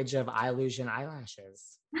package of Illusion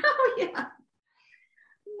eyelashes. Oh yeah.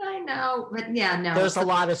 I know, but yeah, no. There's a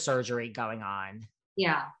lot of surgery going on.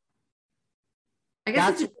 Yeah. I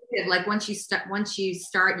guess it's addictive. Like once you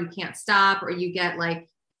start, you can't stop, or you get like,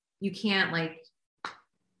 you can't like,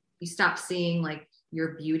 you stop seeing like your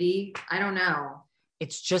beauty. I don't know.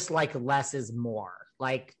 It's just like less is more.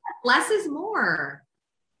 Like less is more.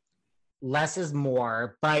 Less is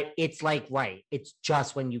more, but it's like, right. It's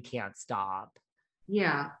just when you can't stop.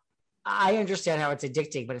 Yeah. I understand how it's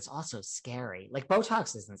addicting, but it's also scary. Like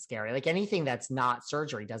Botox isn't scary. Like anything that's not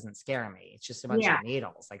surgery doesn't scare me. It's just a bunch of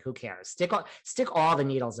needles. Like who cares? Stick all the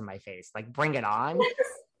needles in my face. Like bring it on.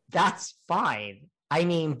 That's fine. I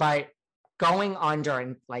mean, but going under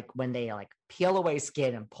and like when they like peel away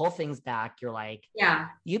skin and pull things back, you're like, yeah,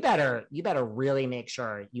 you better really make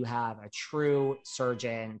sure you have a true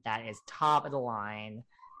surgeon that is top of the line.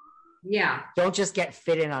 Yeah. Don't just get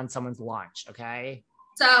fit in on someone's lunch. Okay.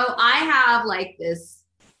 So I have like this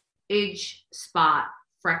age spot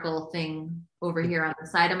freckle thing over here on the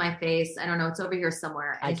side of my face. I don't know. It's over here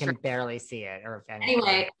somewhere. I can barely see it. Or if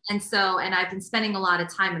anyway. And I've been spending a lot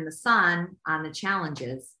of time in the sun on the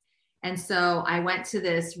challenges. And so I went to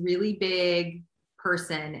this really big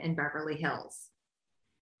person in Beverly Hills.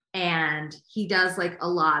 And he does like a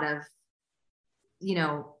lot of, you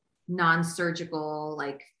know, non-surgical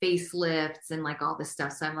like facelifts and like all this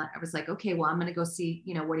stuff. So I was like, okay, well, I'm going to go see,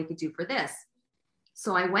 you know, what he could do for this.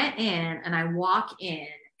 So I went in and I walk in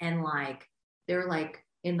and like, they're like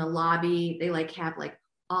in the lobby, they like have like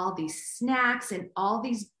all these snacks and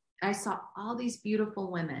I saw all these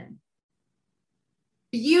beautiful women,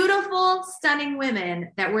 beautiful, stunning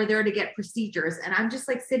women that were there to get procedures. And I'm just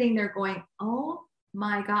like sitting there going, oh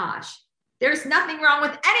my gosh, there's nothing wrong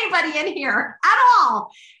with anybody in here at all.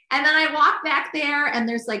 And then I walk back there and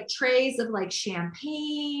there's like trays of like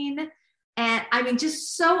champagne and I mean,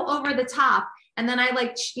 just so over the top. And then I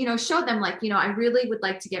like, you know, showed them like, you know, I really would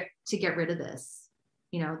like to get rid of this,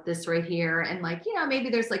 you know, this right here. And like, you know, maybe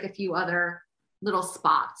there's like a few other little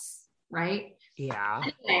spots, right? Yeah.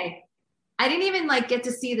 Anyway, I didn't even like get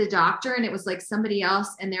to see the doctor and it was like somebody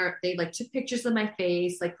else. And they like took pictures of my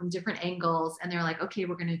face, like from different angles. And they're like, okay,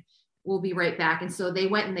 we'll be right back. And so they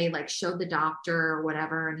went and they like showed the doctor or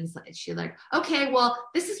whatever. And she's like, okay, well,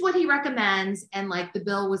 this is what he recommends. And like the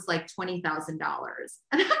bill was like $20,000.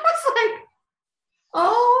 And I was like,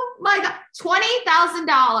 oh my God,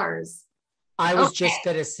 $20,000. I was just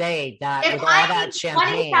going to say that if with all that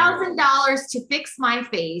champagne. $20,000 to fix my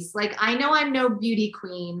face. Like, I know I'm no beauty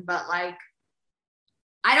queen, but like,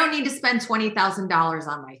 I don't need to spend $20,000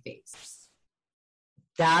 on my face.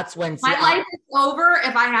 That's when my life is over.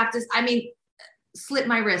 If I have to, I mean, slit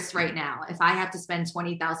my wrists right now. If I have to spend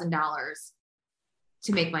 $20,000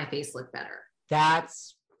 to make my face look better.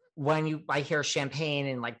 That's when I hear champagne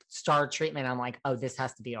and like star treatment, I'm like, oh, this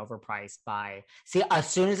has to be overpriced see, as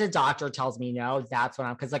soon as a doctor tells me no, that's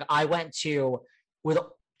when cause like I went with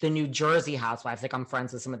the New Jersey housewives, like I'm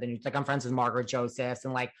friends with some of I'm friends with Margaret Josephs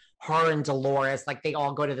and like her and Dolores, like they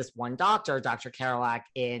all go to this one doctor, Dr. Kerouac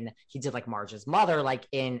he did like Marge's mother, like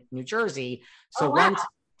in New Jersey.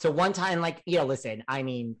 So one time, like, you know, listen, I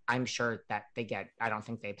mean, I'm sure that I don't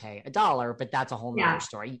think they pay $1, but that's a whole nother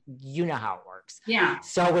story. You know how it works. Yeah.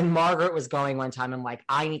 So when Margaret was going one time, I'm like,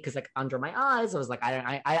 cause like under my eyes, I was like,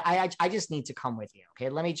 I just need to come with you. Okay.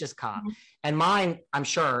 Let me just come. Mm-hmm. And mine, I'm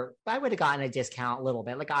sure I would have gotten a discount a little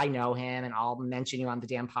bit. Like I know him and I'll mention you on the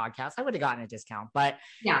damn podcast. I would have gotten a discount, but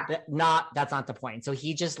that's not the point. So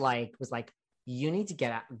he just like, was like, you need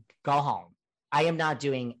to go home. I am not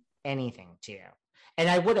doing anything to you. And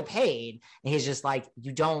I would have paid. And he's just like,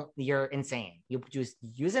 you're insane. You just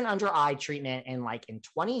use an under eye treatment. And like in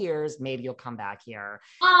 20 years, maybe you'll come back here.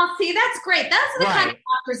 Oh, see, that's great. That's the kind of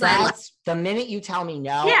doctors I like. The minute you tell me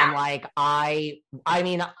no, I'm like, I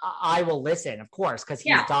mean, I will listen, of course, because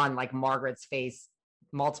he's done like Margaret's face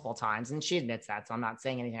multiple times and she admits that. So I'm not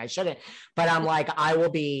saying anything I shouldn't, but I'm like, I will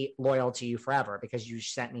be loyal to you forever because you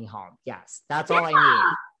sent me home. Yes. That's all I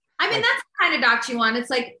need. I mean, that's the kind of doctor you want.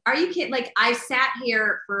 It's like, are you kidding? Like I sat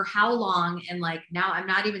here for how long? And like, now I'm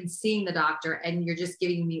not even seeing the doctor and you're just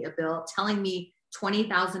giving me a bill, telling me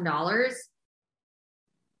 $20,000.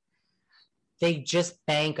 They just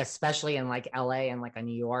bank, especially in like LA and like a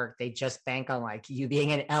New York, they just bank on like you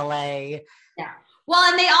being in LA. Yeah.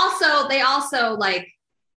 Well, and they also like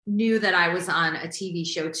knew that I was on a TV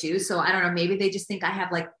show too. So I don't know, maybe they just think I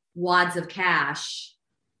have like wads of cash.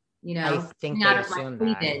 You know, I think they assume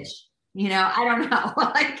that. You know, I don't know.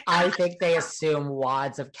 Like, I think they assume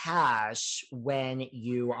wads of cash when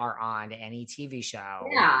you are on any TV show.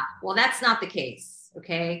 Yeah. Well, that's not the case.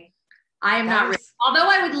 Okay. I am not. Although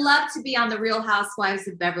I would love to be on the Real Housewives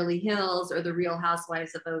of Beverly Hills or the Real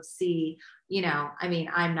Housewives of OC. You know, I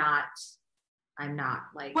mean, I'm not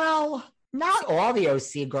like. Well, not all the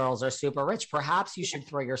OC girls are super rich. Perhaps you should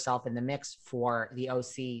throw yourself in the mix for the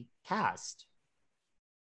OC cast.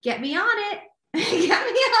 Get me on it. Get me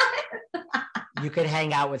on it. You could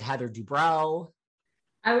hang out with Heather Dubrow.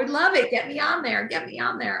 I would love it. Get me on there. Get me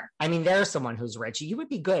on there. I mean, there's someone who's rich. You would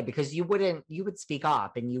be good because you would speak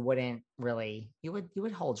up and you wouldn't really, you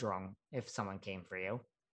would hold your own if someone came for you.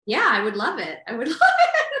 Yeah, I would love it. I would love it.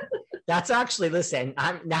 That's actually, listen,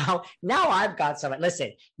 now I've got someone.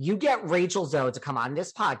 Listen, you get Rachel Zoe to come on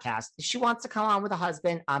this podcast. If she wants to come on with a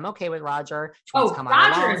husband, I'm okay with Roger. She wants to come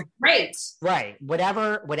Roger on is great. Right.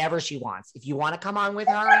 Whatever she wants. If you want to come on with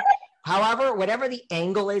her, however, whatever the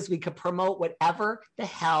angle is, we could promote whatever the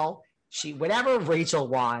hell whatever Rachel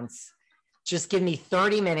wants. Just give me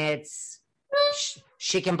 30 minutes.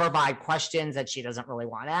 She can provide questions that she doesn't really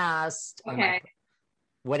want asked. Okay.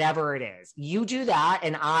 Whatever it is, you do that,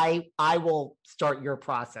 and I will start your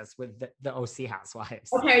process with the OC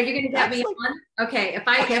Housewives. Okay, are you going to get me on? Okay,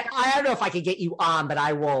 I don't know if I could get you on, but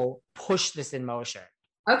I will push this in motion.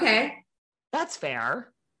 Okay, that's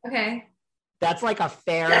fair. Okay, that's like a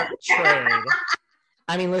fair trade.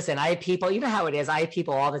 I mean, listen, I have people, you know how it is. I have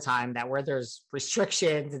people all the time that where there's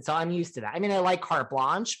restrictions. And so I'm used to that. I mean, I like carte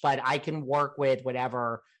blanche, but I can work with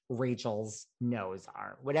whatever Rachel's no's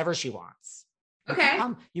are, whatever she wants. Okay.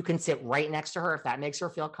 You can sit right next to her if that makes her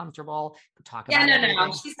feel comfortable. Talk about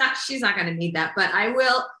no. She's not going to need that, but I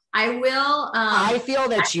will. I feel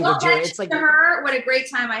that she would do it. It's like to her, what a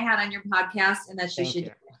great time I had on your podcast, and that she should.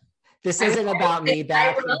 You. This isn't about me,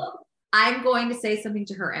 Beth. I'm going to say something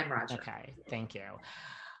to her and Roger. Okay, thank you.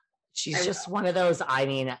 She's just one of those. I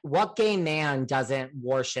mean, what gay man doesn't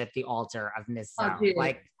worship the altar of Miss Zone?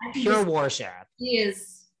 Like pure worship. She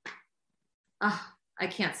is. I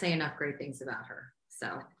can't say enough great things about her.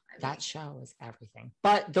 So. That show is everything.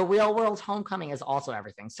 But The Real World Homecoming is also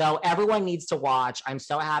everything. So everyone needs to watch. I'm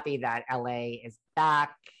so happy that LA is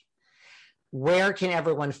back. Where can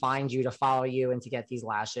everyone find you to follow you and to get these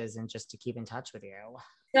lashes and just to keep in touch with you?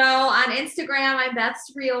 So on Instagram, I'm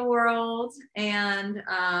Beth's Real World. And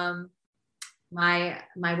my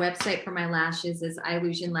website for my lashes is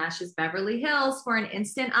Illusion Lashes Beverly Hills for an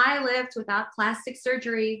instant eye lift without plastic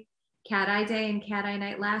surgery. Cat Eye Day and Cat Eye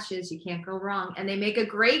Night lashes. You can't go wrong. And they make a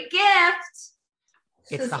great gift.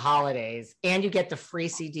 It's the holidays. And you get the free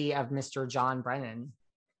CD of Mr. John Brennan.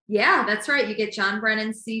 Yeah, that's right. You get John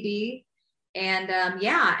Brennan's CD. And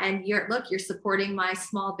and you're supporting my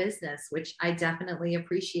small business, which I definitely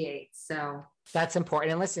appreciate. So that's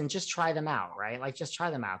important. And listen, just try them out, right? Like just try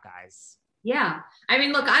them out, guys. Yeah. I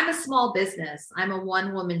mean, look, I'm a small business. I'm a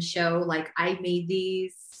one-woman show. Like I made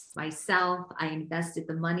these myself. I invested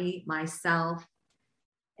the money myself.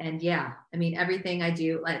 And yeah, I mean, everything I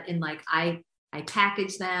do, I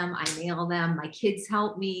package them, I mail them, my kids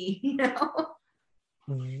help me,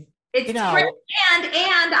 It's great.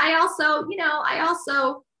 And I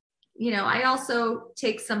also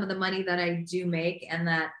take some of the money that I do make and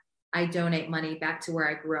that I donate money back to where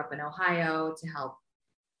I grew up in Ohio to help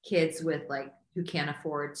kids with who can't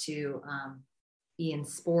afford to be in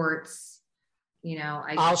sports.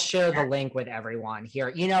 I'll share the link with everyone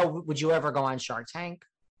here. Would you ever go on Shark Tank?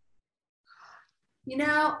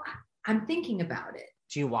 I'm thinking about it.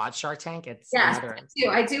 Do you watch Shark Tank? Yes,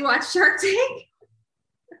 I do watch Shark Tank.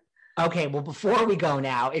 Okay, well, before we go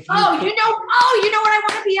now, you know what I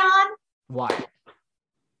want to be on? What?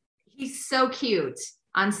 He's so cute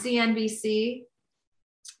on CNBC.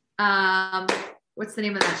 What's the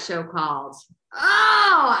name of that show called?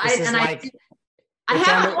 I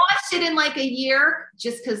haven't watched it in a year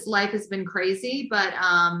just because life has been crazy, but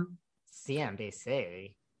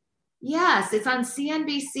CNBC. Yes, it's on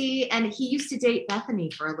CNBC, and he used to date Bethany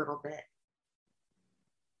for a little bit.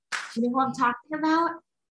 Do you know who I'm talking about?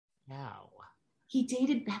 No. He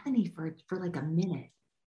dated Bethany for a minute.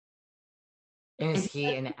 And is he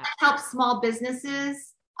in help small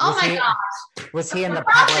businesses? Oh my gosh. Was he in the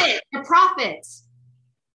Prophet? The Prophet.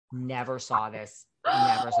 Never saw this.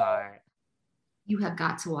 Never saw it. You have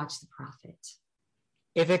got to watch The Prophet.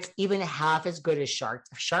 If it's even half as good as Shark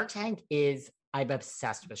Tank I'm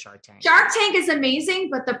obsessed with Shark Tank. Shark Tank is amazing,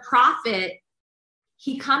 but The Prophet,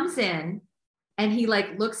 he comes in and he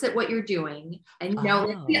looks at what you're doing and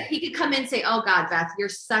he could come in and say, oh God, Beth, you're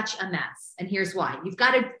such a mess. And here's why. You've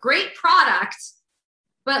got a great product,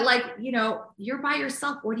 but you're by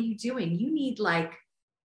yourself. What are you doing? You need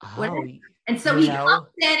and so he comes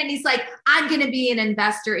in and he's like, I'm going to be an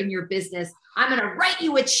investor in your business. I'm going to write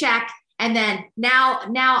you a check. And then now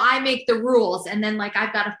I make the rules. And then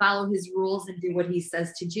I've got to follow his rules and do what he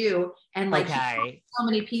says to do. And he helps so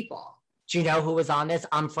many people. Do you know who was on this?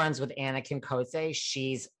 I'm friends with Anna Kinkose.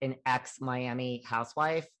 She's an ex-Miami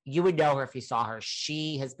housewife. You would know her if you saw her.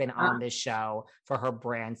 She has been on this show for her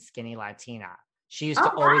brand Skinny Latina. She used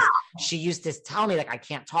to she used to tell me I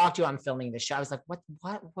can't talk to you. I'm filming the show. I was like, what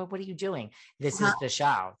are you doing? This is the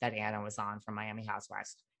show that Anna was on from Miami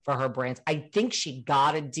Housewives for her brands. I think she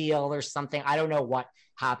got a deal or something. I don't know what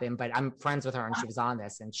happened, but I'm friends with her and she was on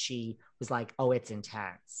this and she was like, oh, it's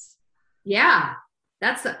intense. Yeah.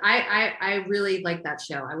 I really like that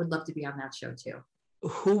show. I would love to be on that show too.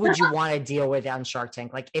 Who would you want to deal with on Shark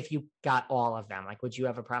Tank? If you got all of them, would you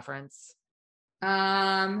have a preference?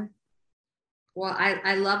 Well,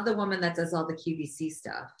 I love the woman that does all the QVC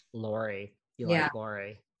stuff. Lori. You like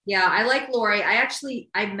Lori? Yeah, I like Lori.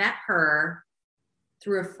 I met her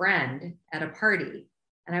through a friend at a party.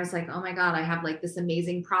 And I was like, oh my God, I have this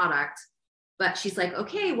amazing product. But she's like,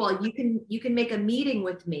 okay, well, you can make a meeting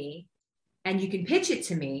with me and you can pitch it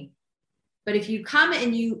to me. But if you come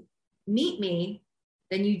and you meet me,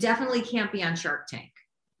 then you definitely can't be on Shark Tank.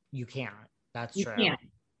 You can't. That's you true. Can't.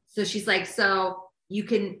 So she's like, so you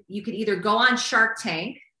can either go on Shark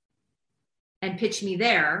Tank and pitch me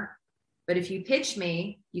there, but if you pitch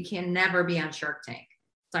me, you can never be on Shark Tank.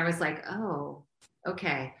 So I was like, oh,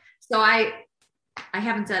 okay. So I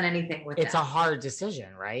haven't done anything with it. It's a hard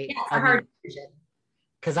decision, right? Yeah, it's a hard decision.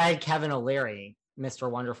 Because I had Kevin O'Leary, Mr.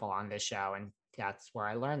 Wonderful, on this show, and that's where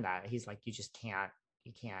I learned that. He's like, you just can't,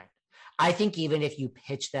 you can't. I think even if you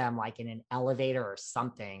pitch them like in an elevator or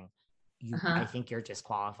something, I think you're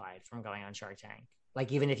disqualified from going on Shark Tank.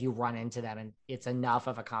 Like even if you run into them and it's enough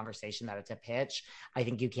of a conversation that it's a pitch, I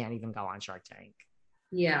think you can't even go on Shark Tank.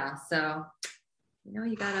 Yeah. So,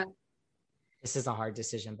 you gotta. This is a hard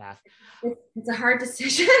decision, Beth. It's a hard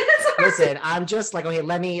decision. Listen, I'm just like, okay,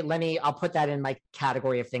 let me, I'll put that in my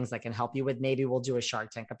category of things I can help you with. Maybe we'll do a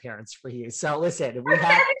Shark Tank appearance for you. So listen,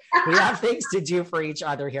 we have things to do for each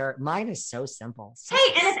other here. Mine is so simple. Hey,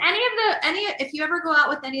 and if you ever go out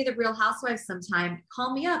with any of the Real Housewives sometime,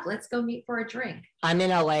 call me up. Let's go meet for a drink. I'm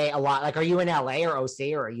in LA a lot. Like, are you in LA or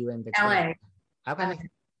OC or are you in between? LA. Okay.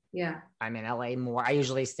 Yeah. I'm in LA more. I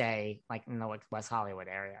usually stay like in the West Hollywood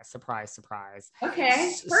area. Surprise, surprise.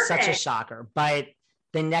 Okay. Perfect. Such a shocker. But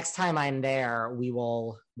the next time I'm there, we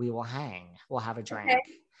will hang. We'll have a drink. Okay.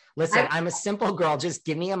 Listen, I'm a simple girl. Just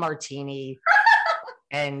give me a martini.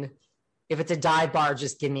 And if it's a dive bar,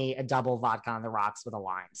 just give me a double vodka on the rocks with a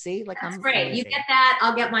lime. See, like that's I'm great. fancy. You get that.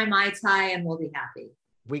 I'll get my Mai Tai and we'll be happy.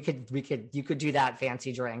 You could do that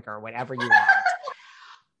fancy drink or whatever you want.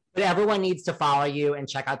 But everyone needs to follow you and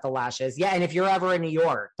check out the lashes. Yeah, and if you're ever in New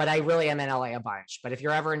York, but I really am in LA a bunch. But if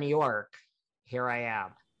you're ever in New York, here I am.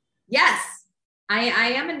 Yes, I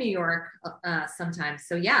am in New York sometimes.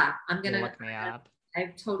 So yeah, I'm gonna look me up.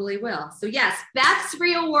 I totally will. So yes, Beth's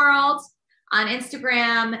Real World on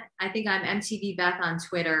Instagram. I think I'm MTV Beth on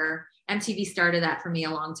Twitter. MTV started that for me a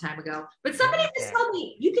long time ago. But somebody just told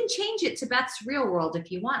me you can change it to Beth's Real World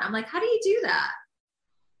if you want. I'm like, how do you do that?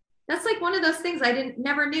 That's like one of those things I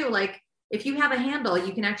never knew. Like if you have a handle,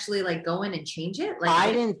 you can actually like go in and change it. Like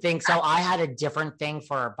I didn't think so. I had a different thing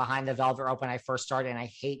for Behind the Velvet Rope when I first started, and I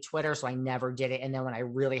hate Twitter, so I never did it. And then when I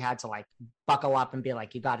really had to like buckle up and be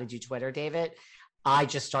like, you got to do Twitter, David, I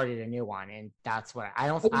just started a new one, and that's what I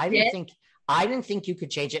didn't think you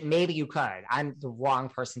could change it. Maybe you could. I'm the wrong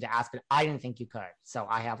person to ask, but I didn't think you could. So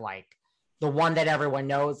I have like the one that everyone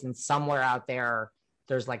knows, and somewhere out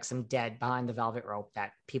there's like some dead Behind the Velvet Rope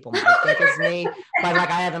that people might think is me, but like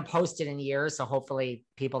I haven't posted in years. So hopefully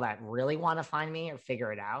people that really want to find me or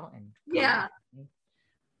figure it out. And yeah.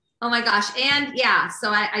 Oh my gosh. And yeah,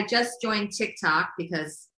 so I just joined TikTok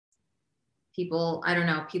because people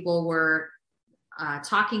were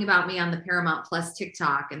talking about me on the Paramount Plus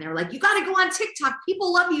TikTok, and they're like, you got to go on TikTok.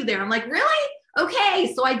 People love you there. I'm like, really?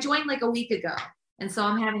 Okay. So I joined like a week ago. And so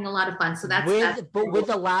I'm having a lot of fun. So that's with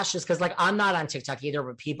the lashes, because like I'm not on TikTok either,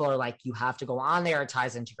 but people are like, you have to go on there. It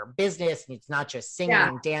ties into your business, and it's not just singing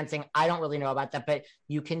and dancing. I don't really know about that, but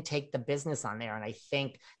you can take the business on there. And I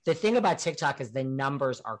think the thing about TikTok is the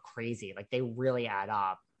numbers are crazy. Like they really add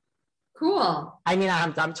up. Cool. I mean,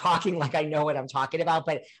 I'm talking like I know what I'm talking about,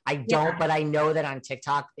 but I don't. But I know that on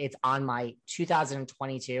TikTok, it's on my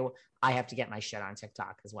 2022. I have to get my shit on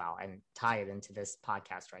TikTok as well and tie it into this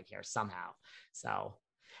podcast right here somehow. So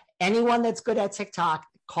anyone that's good at TikTok,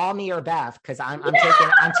 call me or Beth, because I'm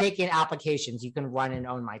taking applications. You can run and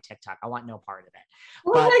own my TikTok. I want no part of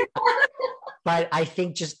it. But I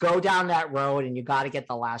think just go down that road, and you got to get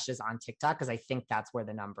the lashes on TikTok, because I think that's where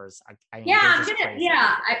the numbers are.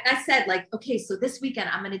 I said like, okay, so this weekend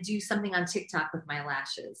I'm going to do something on TikTok with my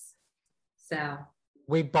lashes. So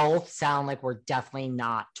we both sound like we're definitely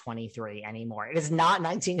not 23 anymore. It is not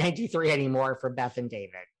 1993 anymore for Beth and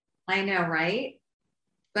David. I know, right?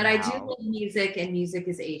 But I do love music, and music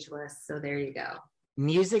is ageless. So there you go.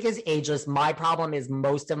 Music is ageless. My problem is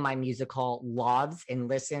most of my musical loves and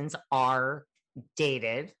listens are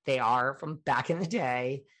dated. They are from back in the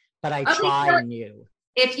day, but I try new.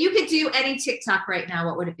 If you could do any TikTok right now,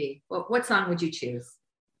 what would it be? What song would you choose?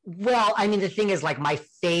 Well, I mean, the thing is like my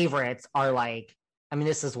favorites are like, I mean,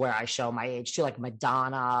 this is where I show my age too, like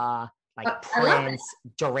Madonna, like Prince,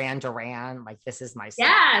 Duran Duran. Like this is my stuff.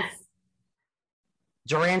 Yes.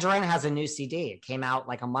 Duran Duran has a new CD. It came out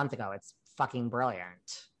like a month ago. It's fucking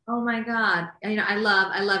brilliant. Oh my God. I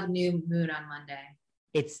love New Moon on Monday.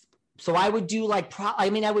 So I would do like,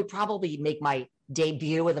 I would probably make my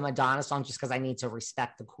debut with a Madonna song just because I need to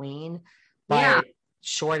respect the queen. But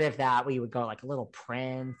short of that, we would go like a little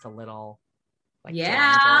Prince, a little like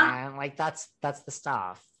Duran Duran. Like that's the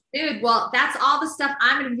stuff. Dude, well, that's all the stuff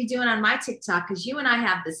I'm going to be doing on my TikTok, because you and I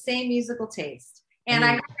have the same musical taste. And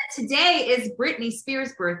I know that today is Britney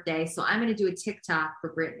Spears' birthday, so I'm going to do a TikTok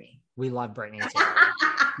for Britney. We love Britney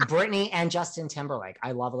too. Britney and Justin Timberlake.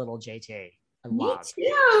 I love a little JT. Me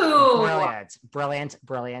too. Brilliant.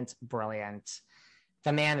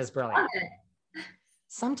 The man is brilliant.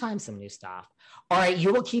 sometimes some new stuff. All right,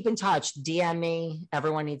 you will keep in touch. DM me.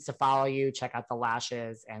 Everyone needs to follow you. Check out the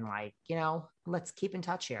lashes and let's keep in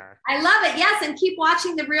touch here. I love it. Yes, and keep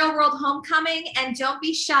watching The Real World Homecoming and don't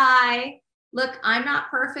be shy. Look, I'm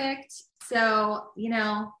not perfect. So,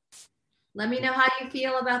 let me know how you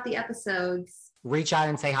feel about the episodes. Reach out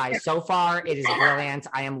and say hi. So far, it is brilliant.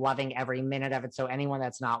 I am loving every minute of it. So anyone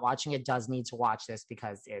that's not watching it does need to watch this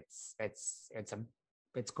because it's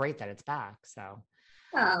great that it's back. So,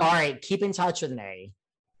 all right, keep in touch with me.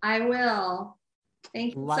 I will.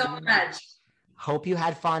 Thank you so much. Hope you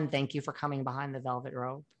had fun. Thank you for coming behind the velvet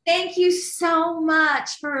rope. Thank you so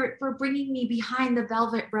much for bringing me behind the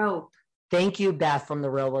velvet rope. Thank you, Beth from The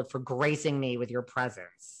Real World, for gracing me with your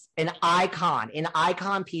presence. An icon,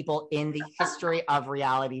 people in the history of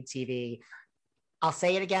reality TV. I'll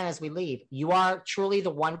say it again as we leave. You are truly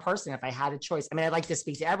the one person, if I had a choice. I mean, I'd like to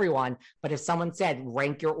speak to everyone, but if someone said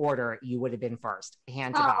rank your order, you would have been first.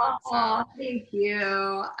 Hand to God. Oh, thank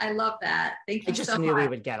you. I love that. Thank you so much. I just knew we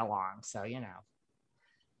would get along, so All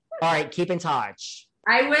right, keep in touch.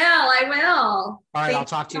 I will. All right, I'll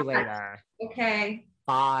talk to you later. Okay.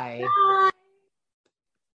 Bye. Bye.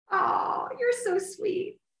 Oh, you're so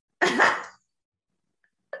sweet.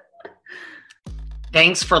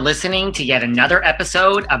 Thanks for listening to yet another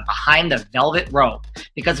episode of Behind the Velvet Rope.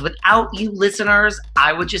 Because without you listeners,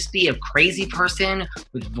 I would just be a crazy person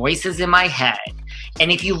with voices in my head.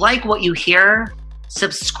 And if you like what you hear,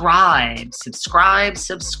 subscribe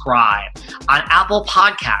on Apple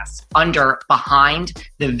Podcasts under Behind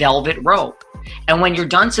the Velvet Rope. And when you're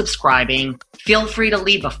done subscribing, feel free to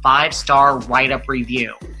leave a 5-star write-up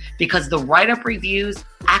review because the write-up reviews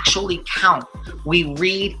actually count. We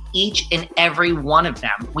read each and every one of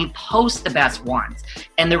them. We post the best ones,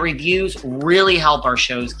 and the reviews really help our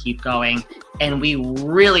shows keep going, and we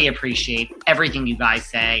really appreciate everything you guys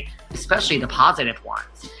say, especially the positive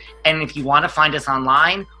ones. And if you want to find us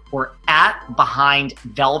online, we're at Behind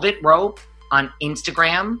Velvet Rope on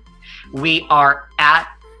Instagram. We are at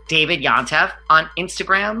David Yontef on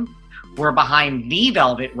Instagram. We're Behind the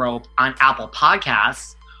Velvet Rope on Apple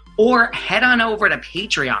Podcasts. Or head on over to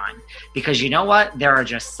Patreon, because you know what? There are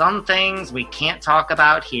just some things we can't talk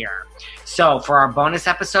about here. So for our bonus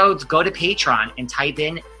episodes, go to Patreon and type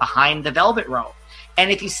in Behind the Velvet Rope.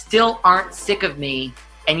 And if you still aren't sick of me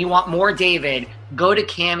and you want more David, go to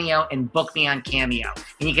Cameo and book me on Cameo.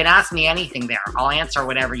 And you can ask me anything there. I'll answer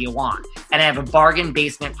whatever you want. And I have a bargain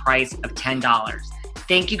basement price of $10.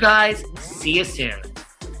 Thank you guys. See you soon.